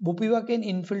 bupivacaine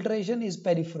infiltration is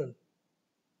peripheral.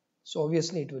 So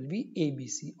obviously it will be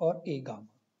ABC or A gamma.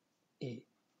 A.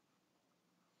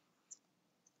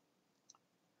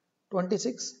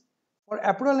 26. For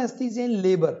epidural anesthesia in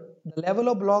labor, the level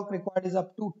of block required is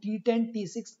up to T10,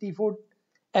 T6, T4,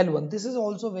 L1. This is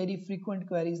also very frequent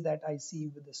queries that I see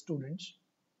with the students.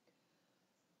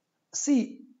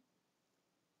 See,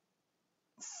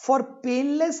 for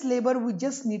painless labor, we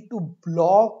just need to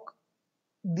block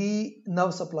the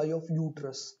nerve supply of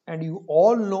uterus, and you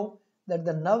all know that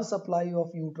the nerve supply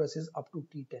of uterus is up to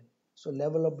T10. So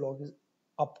level of block is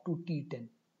up to T10.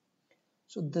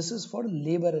 So this is for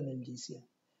labor analgesia.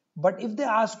 But if they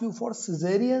ask you for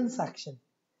cesarean section,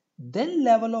 then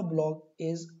level of block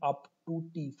is up to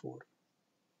T4.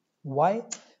 Why?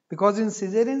 Because in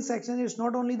cesarean section, it's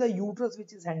not only the uterus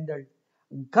which is handled,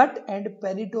 gut and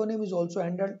peritoneum is also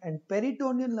handled, and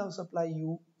peritoneal nerve supply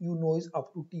you know is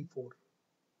up to T4.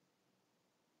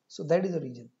 So that is the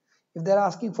reason. If they are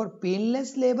asking for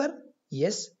painless labor,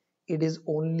 yes, it is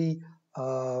only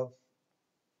up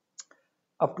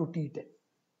to T10.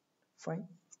 Fine.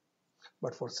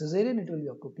 But for cesarean, it will be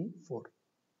up to T4.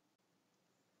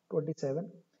 27.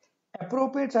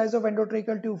 Appropriate size of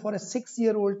endotracheal tube for a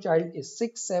 6-year-old child is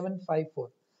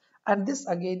 6,754. And this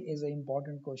again is an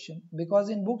important question, because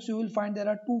in books you will find there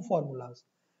are two formulas.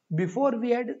 Before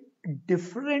we had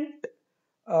different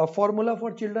formula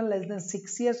for children less than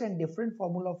 6 years and different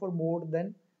formula for more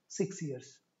than 6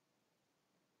 years.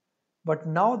 But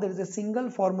now there is a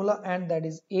single formula, and that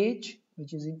is age,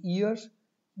 which is in years,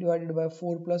 divided by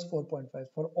 4 plus 4.5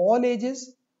 for all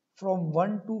ages from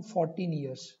 1 to 14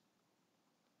 years.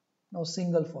 Now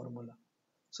single formula.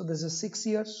 So this is 6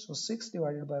 years. So 6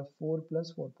 divided by 4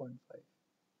 plus 4.5.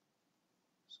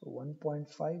 So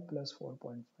 1.5 plus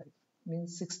 4.5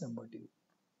 means 6 number tube.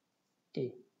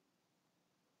 A.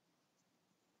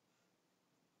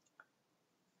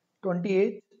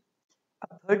 28.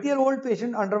 A 30-year-old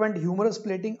patient underwent humerus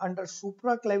plating under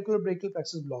supraclavicular brachial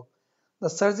plexus block. The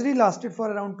surgery lasted for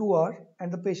around 2 hours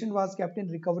and the patient was kept in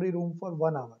recovery room for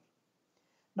 1 hour.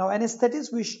 Now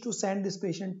anesthetists wish to send this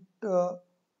patient to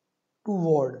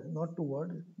ward, not to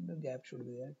ward, the gap should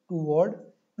be there, to ward.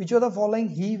 Which of the following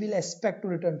he will expect to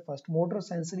return first? Motor,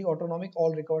 sensory, autonomic,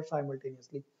 all recovered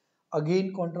simultaneously.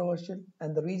 Again controversial,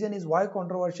 and the reason is why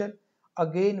controversial?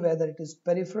 Again, whether it is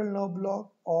peripheral nerve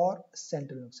block or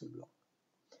central nucleus block.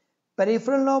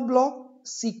 Peripheral nerve block,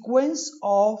 sequence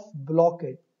of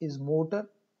blockade is motor,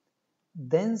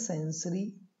 then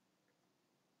sensory,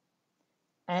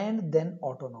 and then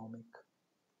autonomic.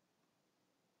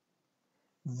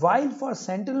 While for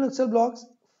central nucleus blocks,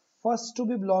 first to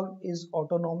be blocked is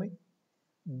autonomic,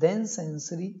 then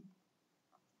sensory,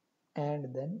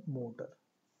 and then motor.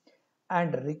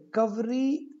 And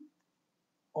recovery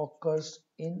occurs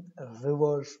in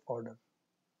reverse order.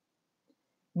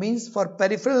 Means for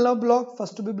peripheral nerve block,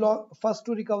 first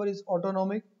to recover is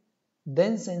autonomic,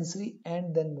 then sensory,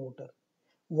 and then motor.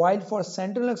 While for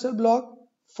central nucleus block,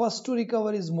 first to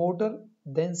recover is motor,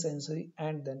 then sensory,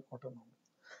 and then autonomic.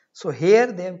 So here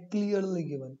they have clearly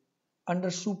given under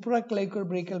supraclavicular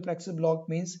brachial plexus block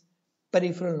means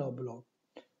peripheral nerve block.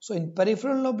 So in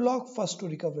peripheral nerve block, first to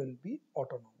recover will be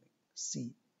autonomic.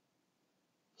 C.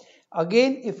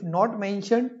 Again, if not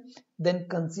mentioned, then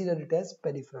consider it as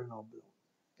peripheral nerve block.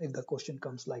 If the question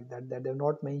comes like that they have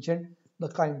not mentioned the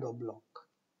kind of block.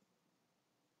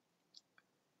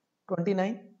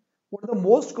 29. What is the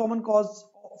most common cause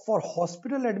for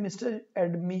hospital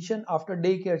admission after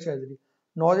daycare surgery?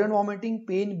 Nausea and vomiting,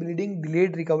 pain, bleeding,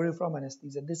 delayed recovery from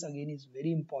anesthesia. This again is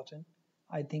very important.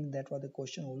 I think that was the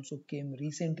question also came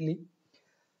recently.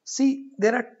 See,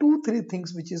 there are 2-3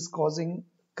 things which is causing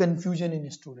confusion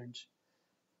in students.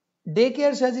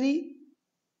 Daycare surgery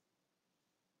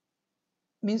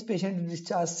means patient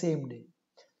discharged same day.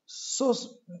 So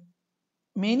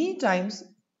many times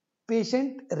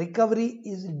patient recovery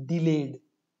is delayed.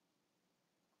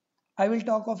 I will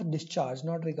talk of discharge,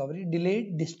 not recovery,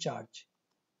 delayed discharge.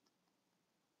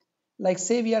 Like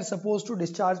say we are supposed to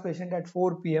discharge patient at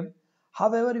 4 p.m.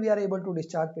 However, we are able to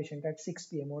discharge patient at 6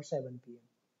 p.m. or 7 p.m.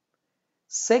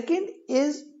 Second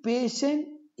is patient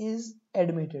is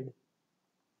admitted.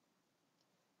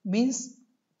 Means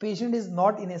patient is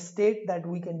not in a state that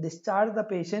we can discharge the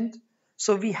patient.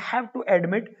 So we have to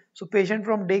admit. So patient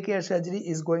from daycare surgery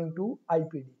is going to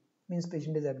IPD. Means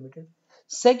patient is admitted.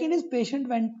 Second is patient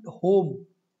went home,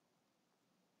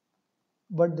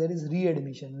 but there is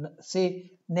readmission.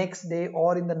 Say next day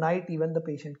or in the night even the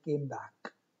patient came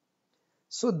back.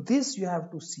 So this you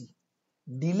have to see.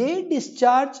 Delayed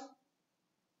discharge,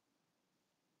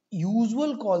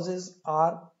 usual causes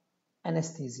are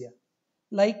anesthesia.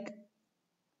 Like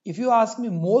if you ask me,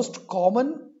 most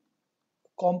common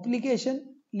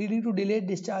complication leading to delayed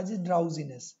discharge is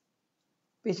drowsiness.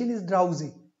 Patient is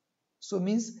drowsy. So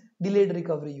means delayed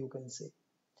recovery you can say.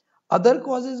 Other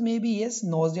causes may be yes,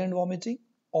 nausea and vomiting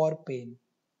or pain.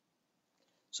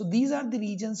 So these are the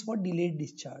reasons for delayed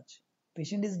discharge.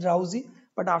 Patient is drowsy,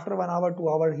 but after 1 hour, 2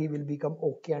 hours, he will become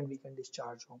okay and we can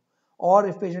discharge home. Or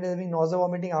if patient is having nausea,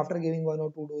 vomiting after giving 1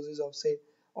 or 2 doses of say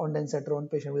on Densetron,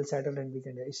 patient will settle and we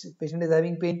can, if patient is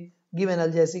having pain, give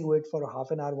analgesic, wait for a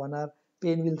half an hour, 1 hour,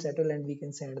 pain will settle and we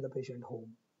can send the patient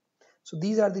home. So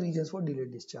these are the reasons for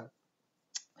delayed discharge.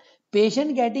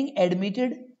 Patient getting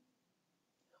admitted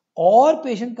or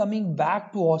patient coming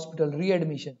back to hospital,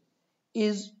 readmission,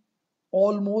 is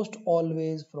almost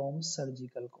always from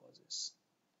surgical causes.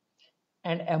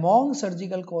 And among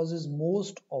surgical causes,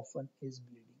 most often is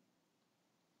bleeding.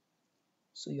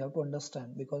 So you have to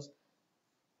understand, because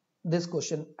this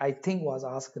question I think was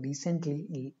asked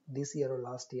recently this year or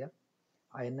last year,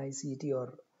 INICET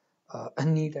or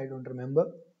NEET, I don't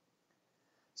remember.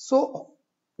 So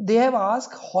they have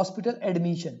asked hospital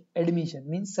admission. Admission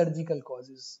means surgical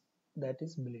causes, that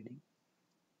is bleeding.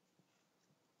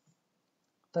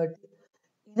 30.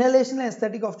 Inhalation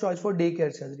anesthetic of choice for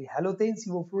daycare surgery: halothane,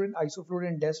 sevoflurane,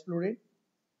 isoflurane, desflurane,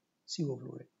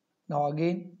 sevoflurane. Now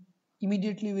again,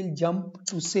 immediately we'll jump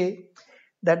to say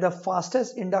that the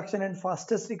fastest induction and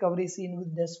fastest recovery is seen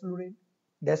with desflurane.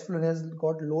 Desflurane has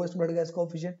got lowest blood gas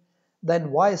coefficient.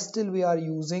 Then why still we are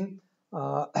using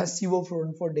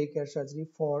sevoflurane for daycare surgery?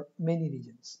 For many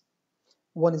reasons.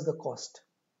 One is the cost.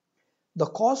 The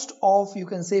cost of, you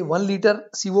can say, 1 liter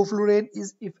sevoflurane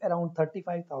is if around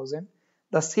 35,000.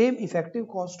 The same effective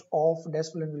cost of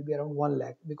desflurane will be around 1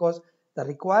 lakh, because the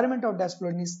requirement of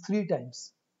desflurane is 3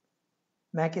 times.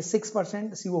 MAC is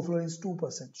 6%, sevoflurane is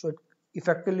 2%. So it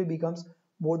effectively becomes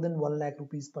more than 1 lakh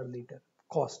rupees per liter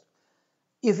cost.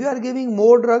 If you are giving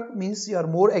more drug, means you are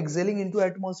more exhaling into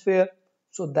atmosphere,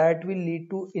 so that will lead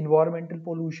to environmental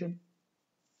pollution.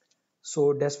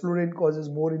 So desflurane causes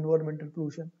more environmental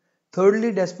pollution.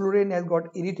 Thirdly, desflurane has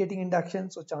got irritating induction,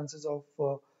 so chances of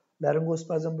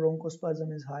laryngospasm,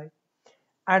 bronchospasm is high.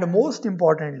 And most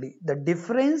importantly, the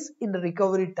difference in the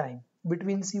recovery time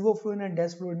between sevoflurane and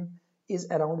desflurane is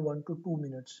around 1 to 2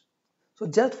 minutes. So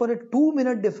just for a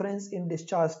 2-minute difference in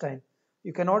discharge time,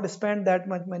 you cannot spend that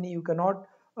much money, you cannot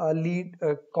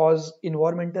cause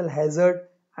environmental hazard,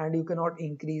 and you cannot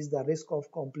increase the risk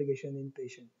of complication in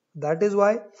patient. That is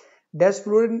why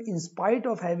desflurane, in spite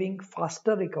of having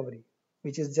faster recovery,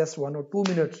 which is just 1 or 2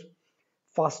 minutes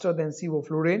faster than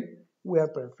sevoflurane, we are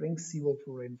preferring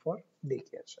sevoflurane for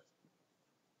daycare surgery.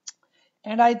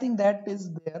 And I think that is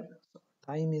there. So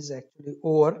time is actually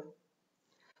over.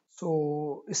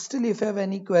 So still, if you have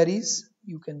any queries,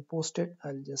 you can post it.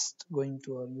 I'll just going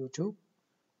to our YouTube.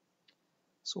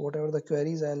 So whatever the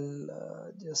queries,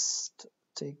 I'll just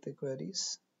take the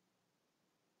queries.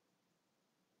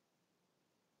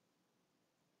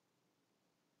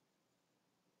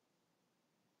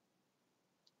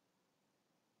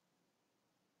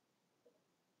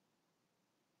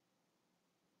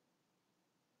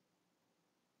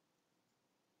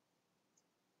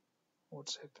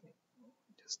 What's happening?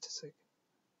 Just a second.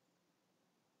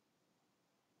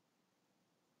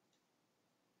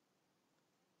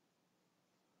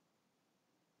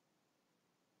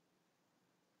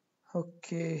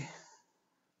 Okay.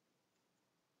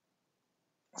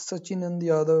 Sachinand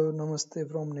Yadav, namaste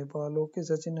from Nepal. Okay,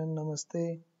 Sachinand,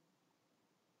 namaste.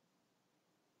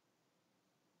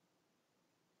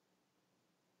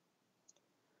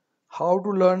 How to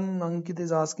learn? Ankit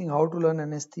is asking how to learn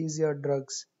anesthesia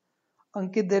drugs.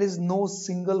 Ankit, there is no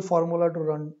single formula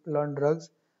to learn drugs.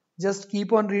 Just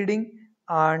keep on reading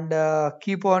and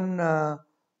keep on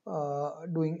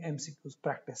doing MCQs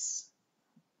practice.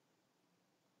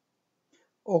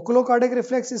 Oculocardiac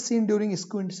reflex is seen during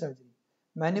squint surgery.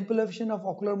 Manipulation of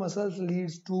ocular muscles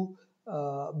leads to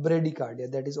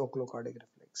bradycardia, that is oculocardiac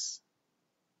reflex.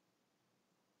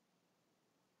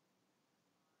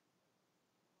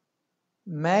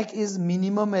 MAC is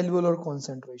minimum alveolar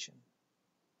concentration.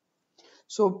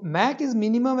 So MAC is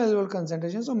minimum alveolar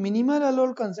concentration. So minimal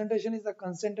alveolar concentration is the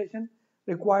concentration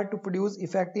required to produce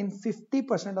effect in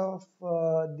 50% of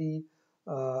the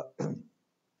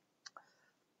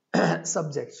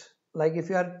subjects. Like if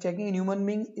you are checking in human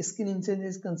beings, skin incision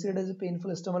is considered as a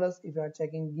painful stimulus. If you are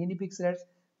checking guinea pigs rats,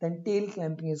 then tail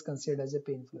clamping is considered as a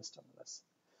painful stimulus.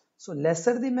 So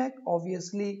lesser the MAC,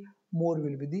 obviously more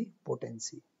will be the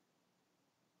potency.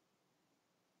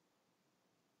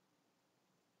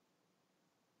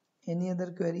 Any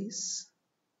other queries?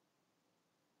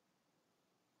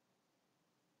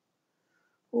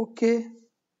 Okay.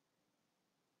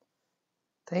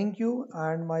 Thank you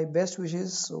and my best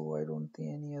wishes. So I don't think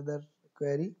any other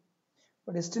query.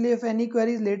 But still, if any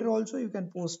queries later also, you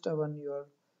can post on your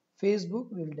Facebook.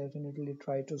 We'll definitely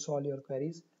try to solve your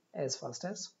queries as fast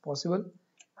as possible.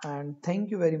 And thank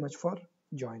you very much for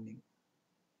joining.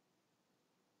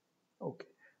 Okay,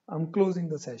 I'm closing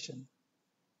the session.